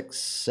is there? 6,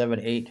 7,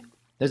 8.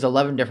 There's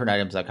 11 different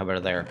items that come out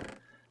of there.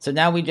 So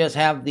now we just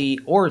have the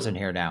ores in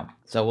here now.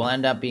 So we'll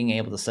end up being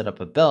able to set up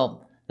a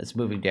belt that's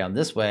moving down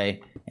this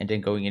way and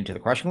then going into the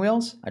crushing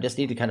wheels. I just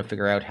need to kind of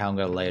figure out how I'm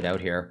going to lay it out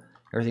here.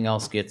 Everything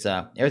else gets,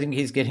 everything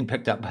keeps getting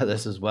picked up by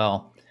this as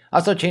well. I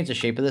also changed the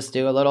shape of this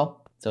too a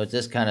little. So it's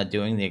just kind of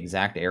doing the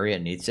exact area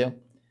it needs to.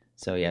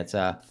 So yeah, it's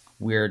a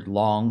weird,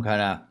 long,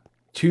 kind of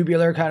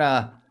tubular kind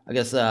of, I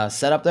guess,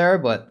 setup there,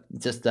 but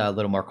it's just a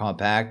little more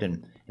compact.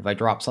 And if I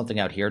drop something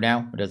out here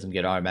now, it doesn't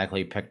get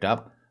automatically picked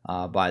up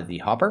by the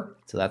hopper.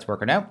 So that's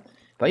working out.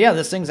 But yeah,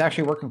 this thing's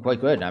actually working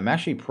quite good. I'm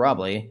actually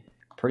probably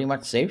pretty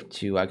much safe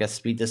to, I guess,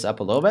 speed this up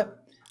a little bit.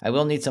 I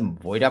will need some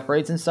void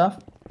upgrades and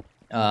stuff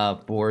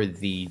for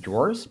the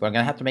drawers, but I'm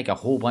going to have to make a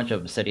whole bunch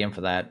of obsidian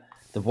for that.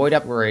 The void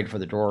upgrade for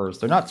the drawers,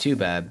 they're not too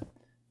bad.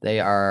 They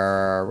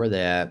are, where are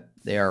they at?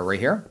 They are right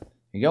here.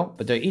 There you go.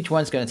 But each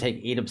one's going to take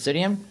 8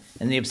 obsidian,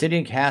 and the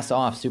obsidian casts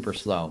off super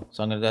slow.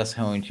 So I'm just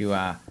going to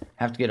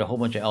have to get a whole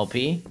bunch of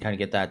LP, kind of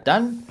get that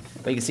done.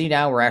 But you can see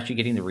now we're actually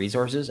getting the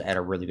resources at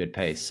a really good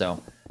pace.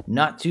 So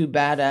not too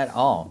bad at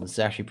all. This is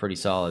actually pretty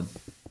solid.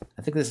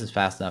 I think this is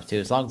fast enough too.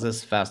 As long as this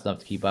is fast enough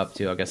to keep up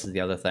too, I guess is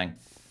the other thing.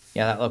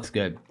 Yeah, that looks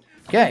good.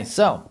 Okay,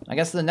 so I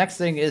guess the next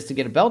thing is to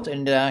get a belt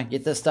and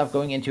get this stuff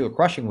going into a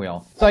crushing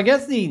wheel. So I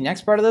guess the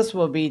next part of this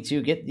will be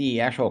to get the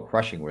actual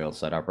crushing wheel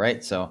set up,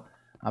 right? So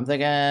I'm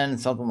thinking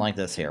something like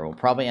this here. We'll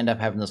probably end up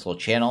having this little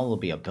channel. There'll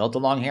be a belt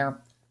along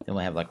here. Then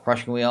we'll have like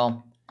crushing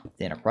wheel,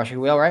 then a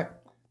crushing wheel, right?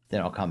 Then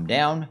it'll come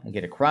down and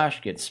get a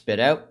crush, get spit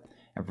out.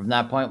 And from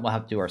that point, we'll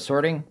have to do our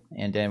sorting.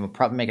 And then we'll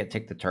probably make it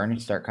take the turn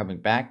and start coming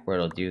back where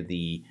it'll do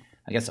the,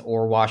 I guess,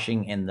 ore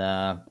washing and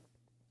the,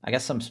 I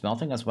guess, some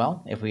smelting as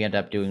well. If we end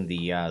up doing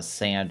the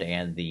sand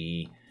and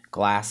the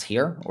glass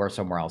here or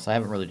somewhere else. I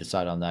haven't really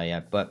decided on that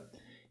yet. But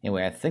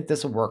anyway, I think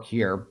this will work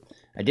here.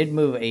 I did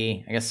move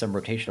I guess, some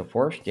rotational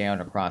force down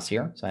across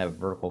here. So I have a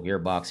vertical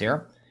gearbox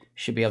here.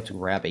 Should be able to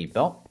grab a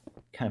belt.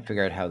 Kind of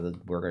figure out how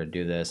we're going to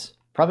do this.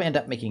 Probably end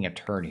up making a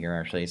turn here,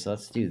 actually. So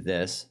let's do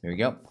this. There we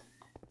go.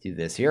 Do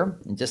this here.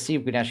 And just see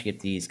if we can actually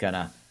get these kind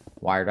of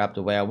wired up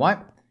the way I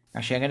want.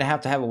 Actually, I'm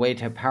going to have a way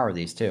to power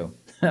these, too.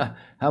 How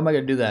am I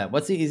going to do that?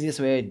 What's the easiest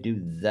way to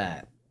do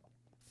that?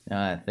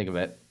 Think of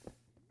it.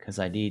 Because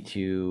I need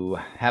to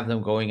have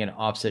them going in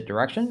opposite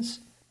directions.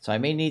 So I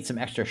may need some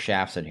extra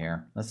shafts in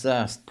here.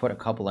 Let's put a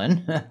couple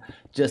in,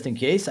 just in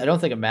case. I don't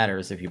think it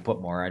matters if you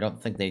put more. I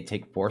don't think they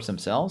take force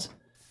themselves.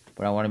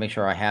 But I want to make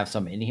sure I have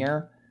some in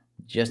here,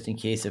 just in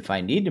case if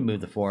I need to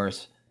move the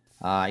force,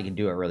 I can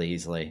do it really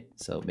easily.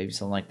 So maybe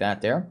something like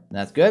that there.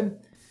 That's good.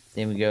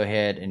 Then we go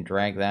ahead and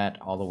drag that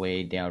all the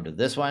way down to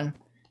this one.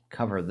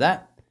 Cover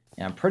that.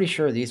 And I'm pretty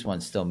sure these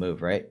ones still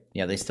move, right?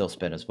 Yeah, they still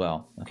spin as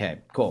well. Okay,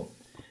 cool.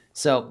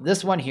 So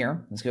this one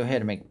here, let's go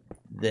ahead and make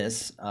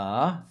this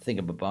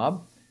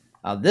thingamabob.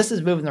 This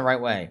is moving the right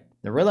way.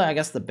 Really, I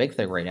guess the big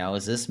thing right now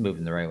is this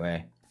moving the right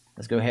way.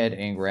 Let's go ahead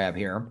and grab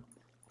here.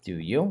 Do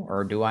you?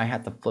 Or do I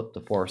have to flip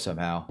the 4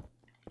 somehow?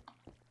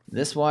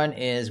 This one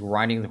is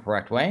grinding the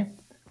correct way,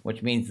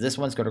 which means this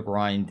one's going to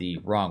grind the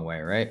wrong way,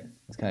 right?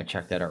 Let's kind of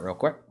check that out real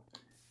quick.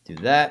 Do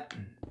that.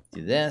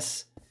 Do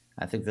this.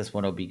 I think this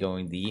one will be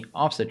going the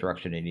opposite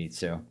direction it needs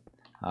to.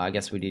 I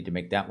guess we need to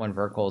make that one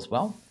vertical as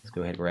well. Let's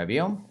go ahead and grab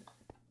you.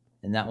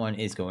 And that one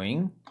is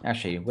going...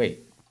 Actually,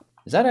 wait.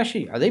 Is that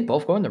actually, are they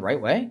both going the right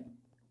way?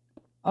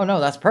 Oh no,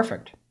 that's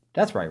perfect.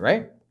 That's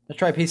right? Let's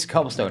try a piece of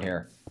cobblestone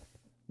here.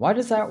 Why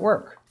does that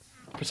work?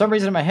 For some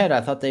reason in my head,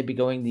 I thought they'd be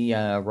going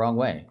the wrong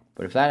way.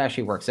 But if that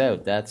actually works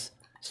out, that's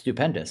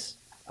stupendous.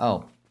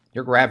 Oh,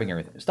 you're grabbing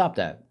everything. Stop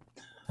that.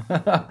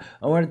 I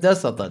want it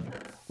does something.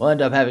 We'll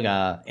end up having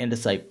a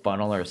andesite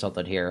funnel or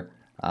something here.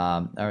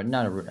 Or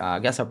not a, I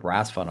guess a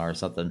brass funnel or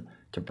something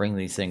to bring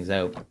these things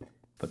out.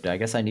 But I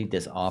guess I need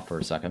this off for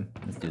a second.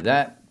 Let's do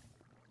that.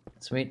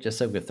 Sweet, just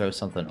so we can throw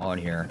something on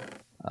here.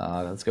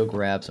 Let's go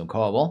grab some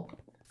cobble.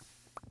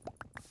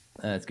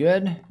 That's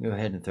good. Go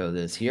ahead and throw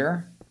this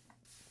here.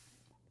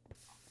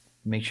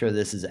 Make sure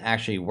this is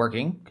actually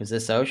working, because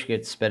this should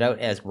get spit out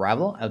as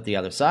gravel out the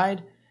other side.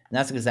 And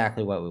that's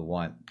exactly what we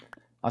want.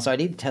 Also, I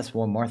need to test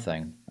one more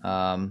thing.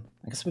 I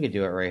guess we could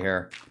do it right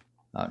here.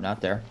 Oh,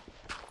 not there.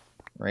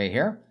 Right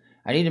here.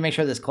 I need to make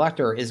sure this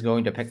collector is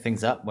going to pick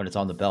things up when it's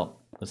on the belt,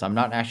 because I'm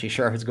not actually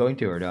sure if it's going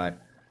to or not.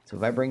 So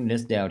if I bring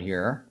this down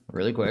here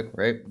really quick,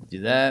 right?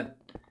 Do that.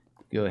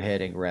 Go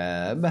ahead and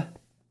grab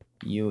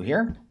you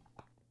here.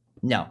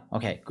 No.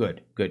 Okay,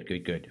 good.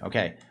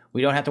 Okay,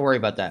 we don't have to worry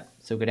about that.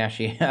 So we can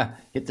actually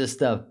get this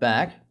stuff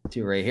back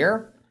to right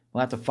here.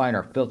 We'll have to find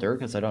our filter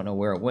because I don't know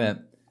where it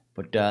went.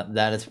 But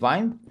that is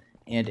fine.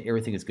 And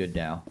everything is good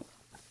now.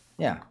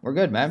 Yeah, we're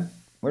good, man.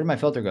 Where did my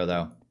filter go,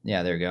 though?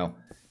 Yeah, there you go.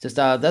 Just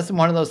that's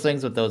one of those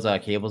things with those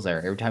cables there.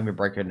 Every time you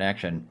break a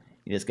connection,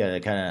 you just got to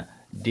kind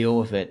of deal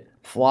with it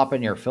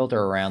flopping your filter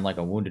around like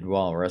a wounded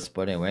walrus.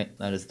 But anyway,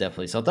 that is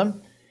definitely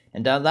something.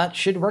 And that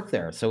should work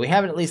there. So we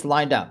have it at least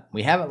lined up.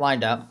 We have it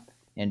lined up.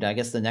 And I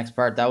guess the next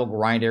part, that will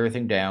grind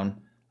everything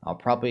down. I'll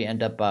probably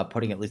end up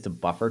putting at least a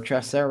buffer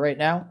chest there right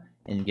now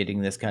and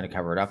getting this kind of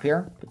covered up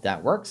here. But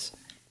that works.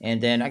 And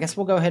then I guess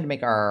we'll go ahead and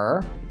make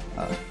our...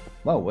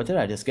 whoa, what did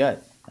I just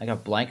get? I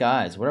got blank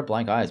eyes. What are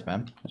blank eyes,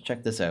 man? Let's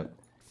check this out.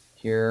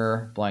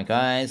 Here, blank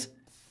eyes.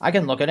 I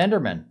can look at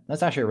Enderman.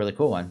 That's actually a really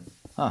cool one.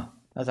 Huh,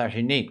 that's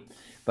actually neat.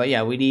 But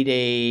yeah, we need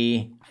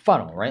a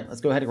funnel, right?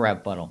 Let's go ahead and grab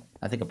a funnel.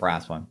 I think a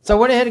brass one. So I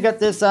went ahead and got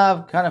this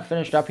kind of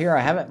finished up here.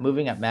 I have it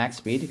moving at max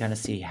speed to kind of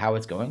see how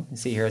it's going. You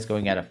see here it's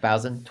going at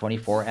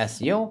 1024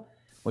 SU,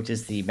 which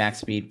is the max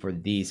speed for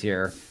these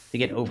here. They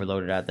get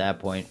overloaded at that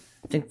point.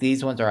 I think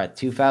these ones are at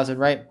 2000,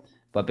 right?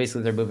 But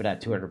basically they're moving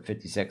at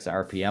 256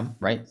 RPM,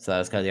 right? So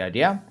that's kind of the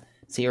idea.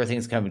 See,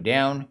 everything's coming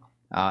down.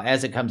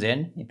 As it comes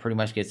in, it pretty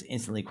much gets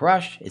instantly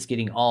crushed. It's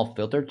getting all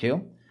filtered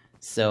too.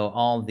 So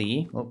all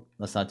the, oh,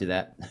 let's not do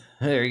that.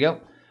 There you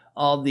go.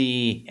 All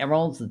the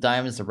emeralds, the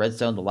diamonds, the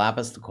redstone, the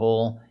lapis, the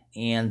coal,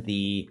 and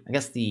the, I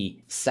guess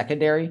the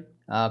secondary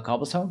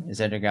cobblestone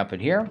is ending up in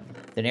here.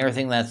 Then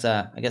everything that's,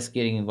 I guess,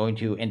 going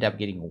to end up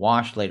getting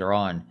washed later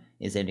on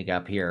is ending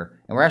up here.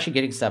 And we're actually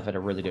getting stuff at a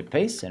really good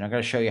pace. And I'm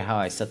going to show you how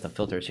I set the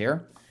filters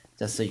here,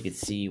 just so you can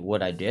see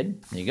what I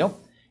did. There you go.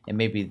 And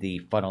maybe the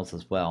funnels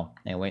as well.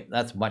 Anyway,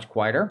 that's much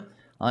quieter.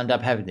 I'll end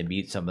up having to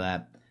mute some of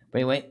that. But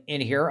anyway,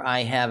 in here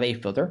I have a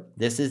filter.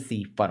 This is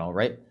the funnel,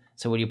 right?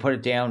 So when you put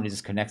it down, it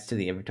just connects to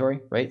the inventory,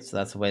 right? So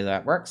that's the way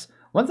that works.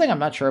 One thing I'm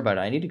not sure about,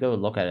 I need to go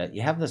look at it.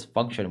 You have this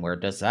function where it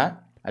does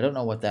that. I don't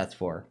know what that's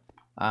for.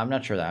 I'm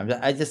not sure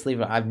that. I just leave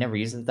it. I've never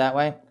used it that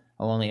way.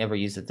 I've only ever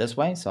used it this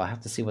way, so I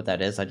have to see what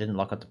that is. I didn't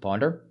look at the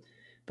ponder.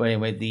 But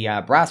anyway,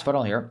 the brass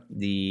funnel here,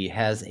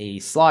 has a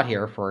slot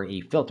here for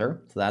a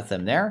filter. So that's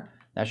them there.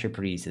 That's actually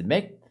pretty easy to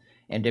make.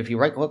 And if you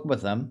right click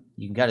with them,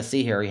 you can kind of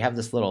see here, you have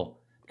this little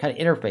kind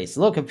of interface. It's a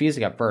little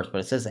confusing at first, but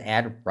it says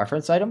add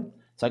reference item.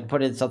 So I can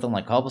put in something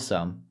like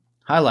cobblestone,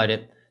 highlight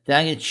it, then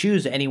I can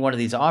choose any one of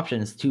these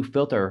options to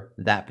filter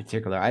that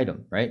particular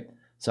item, right?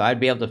 So I'd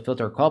be able to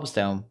filter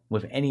cobblestone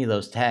with any of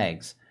those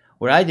tags.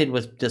 What I did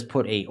was just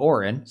put a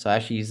ore in, so I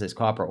actually use this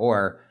copper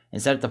ore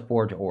and set it to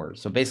forge ore.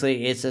 So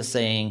basically it's just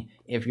saying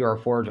if you're a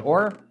forge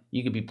ore,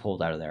 you could be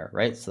pulled out of there,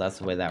 right? So that's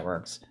the way that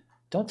works.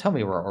 Don't tell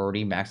me we're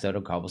already maxed out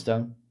on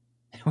cobblestone.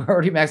 We're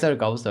already maxed out on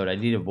cobblestone. I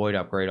need a void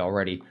upgrade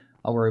already.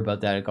 I'll worry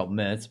about that in a couple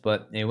minutes.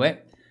 But anyway,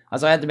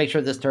 also I had to make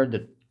sure this turned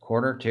the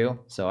corner too.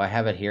 So I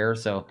have it here.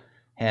 So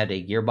I had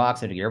a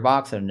gearbox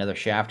and another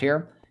shaft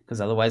here.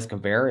 Because otherwise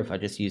conveyor, if I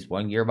just use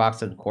one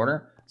gearbox in the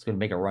corner, it's going to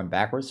make it run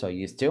backwards. So I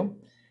use two.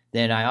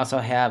 Then I also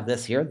have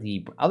this here,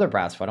 the other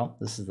brass funnel.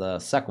 This is the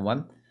second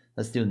one.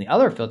 Let's do the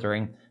other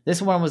filtering.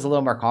 This one was a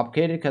little more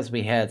complicated because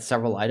we had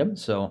several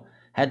items. So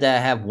I had to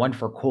have one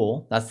for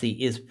coal. That's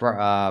the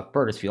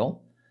furnace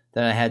fuel.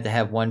 Then I had to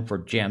have one for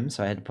gems.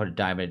 So I had to put a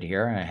diamond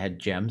here. And I had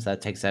gems.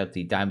 That takes out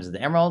the diamonds and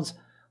the emeralds.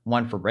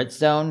 One for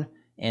redstone.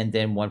 And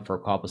then one for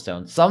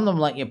cobblestone. Some of them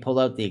let you pull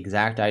out the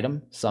exact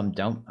item. Some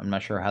don't. I'm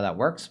not sure how that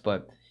works.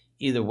 But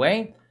either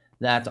way,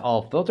 that's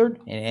all filtered.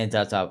 And it ends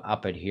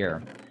up in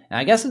here. And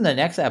I guess in the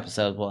next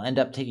episode, we'll end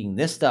up taking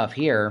this stuff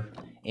here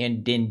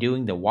and then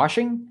doing the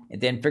washing, and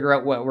then figure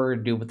out what we're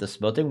going to do with the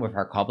smelting with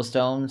our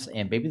cobblestones,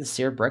 and maybe the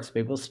seared bricks.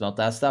 Maybe we'll smelt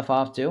that stuff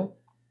off too.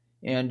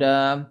 And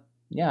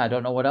yeah, I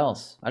don't know what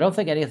else. I don't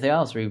think anything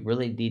else we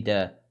really need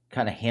to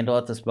kind of handle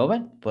at this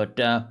moment. But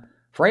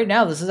for right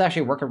now, this is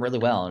actually working really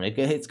well, and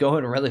it's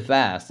going really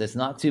fast. It's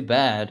not too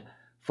bad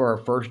for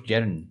a first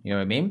gen, you know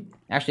what I mean?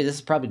 Actually, this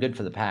is probably good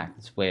for the pack.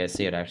 That's the way I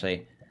see it,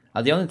 actually.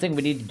 The only thing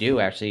we need to do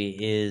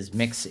actually is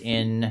mix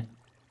in,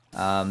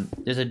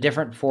 there's a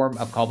different form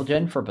of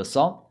cobblestone for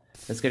basalt.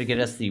 That's going to get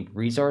us the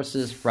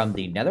resources from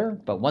the nether.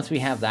 But once we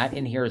have that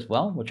in here as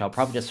well, which I'll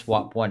probably just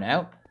swap one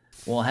out,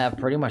 we'll have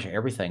pretty much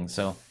everything.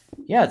 So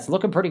yeah, it's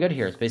looking pretty good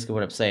here. It's basically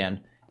what I'm saying.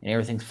 And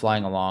everything's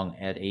flying along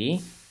at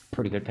a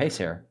pretty good pace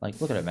here.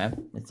 Like, look at it,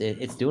 man.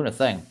 It's doing a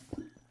thing.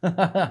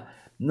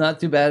 Not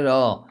too bad at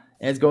all.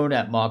 And it's going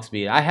at Mach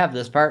speed. I have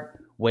this part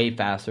way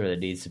faster than it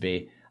needs to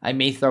be. I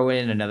may throw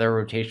in another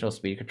rotational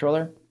speed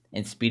controller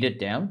and speed it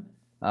down.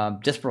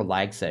 Just for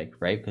lag's sake,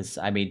 right? Because,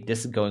 I mean,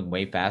 this is going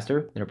way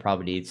faster than it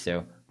probably needs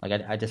to. Like,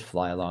 I just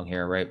fly along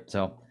here, right?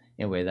 So,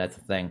 anyway, that's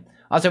the thing.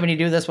 Also, when you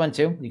do this one,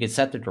 too, you can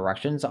set the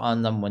directions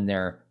on them when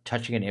they're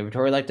touching an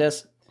inventory like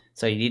this.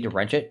 So, you need to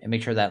wrench it and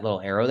make sure that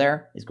little arrow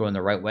there is going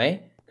the right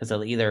way. Because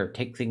it'll either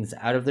take things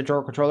out of the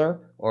drawer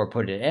controller or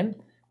put it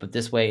in. But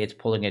this way, it's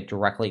pulling it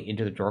directly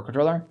into the drawer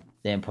controller,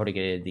 then putting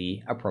it in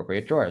the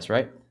appropriate drawers,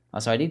 right?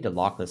 So, I need to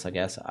lock this, I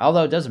guess.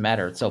 Although, it doesn't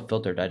matter. It's so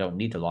filtered, I don't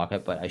need to lock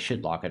it, but I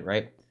should lock it,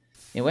 right?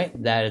 Anyway,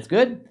 that is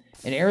good,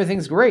 and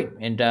everything's great.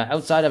 And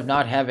outside of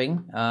not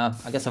having, I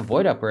guess, a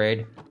void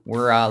upgrade,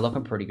 we're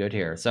looking pretty good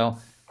here. So,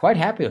 quite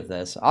happy with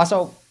this.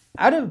 Also,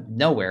 out of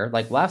nowhere,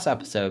 like last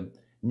episode,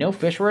 no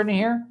fish were in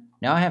here.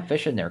 Now I have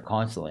fish in there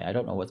constantly. I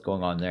don't know what's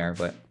going on there,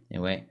 but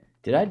anyway,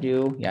 did I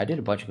do? Yeah, I did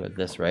a bunch of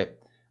this, right?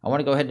 I want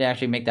to go ahead and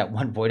actually make that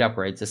one void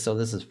upgrade just so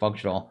this is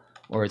functional,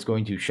 or it's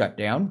going to shut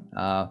down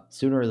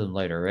sooner than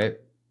later, right?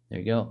 There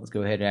you go. Let's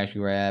go ahead and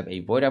actually grab a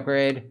void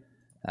upgrade.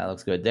 That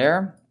looks good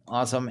there.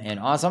 Awesome and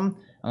awesome.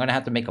 I'm going to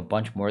have to make a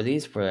bunch more of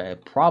these for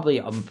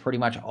probably pretty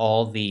much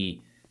all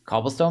the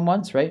cobblestone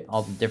ones, right?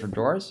 All the different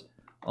drawers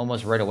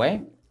almost right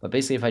away. But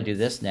basically, if I do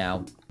this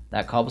now,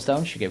 that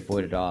cobblestone should get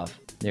voided off.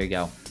 There you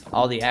go.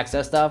 All the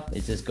excess stuff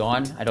is just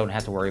gone. I don't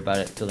have to worry about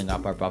it filling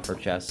up our buffer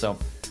chest. So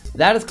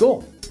that is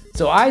cool.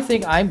 So I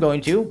think I'm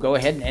going to go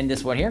ahead and end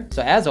this one here.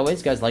 So as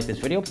always, guys, like this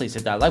video, please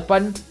hit that like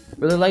button.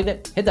 Really liked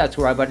it, hit that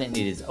subscribe button. It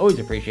is always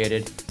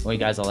appreciated. Well, you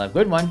guys all have a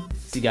good one.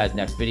 See you guys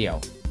next video.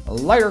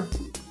 Later.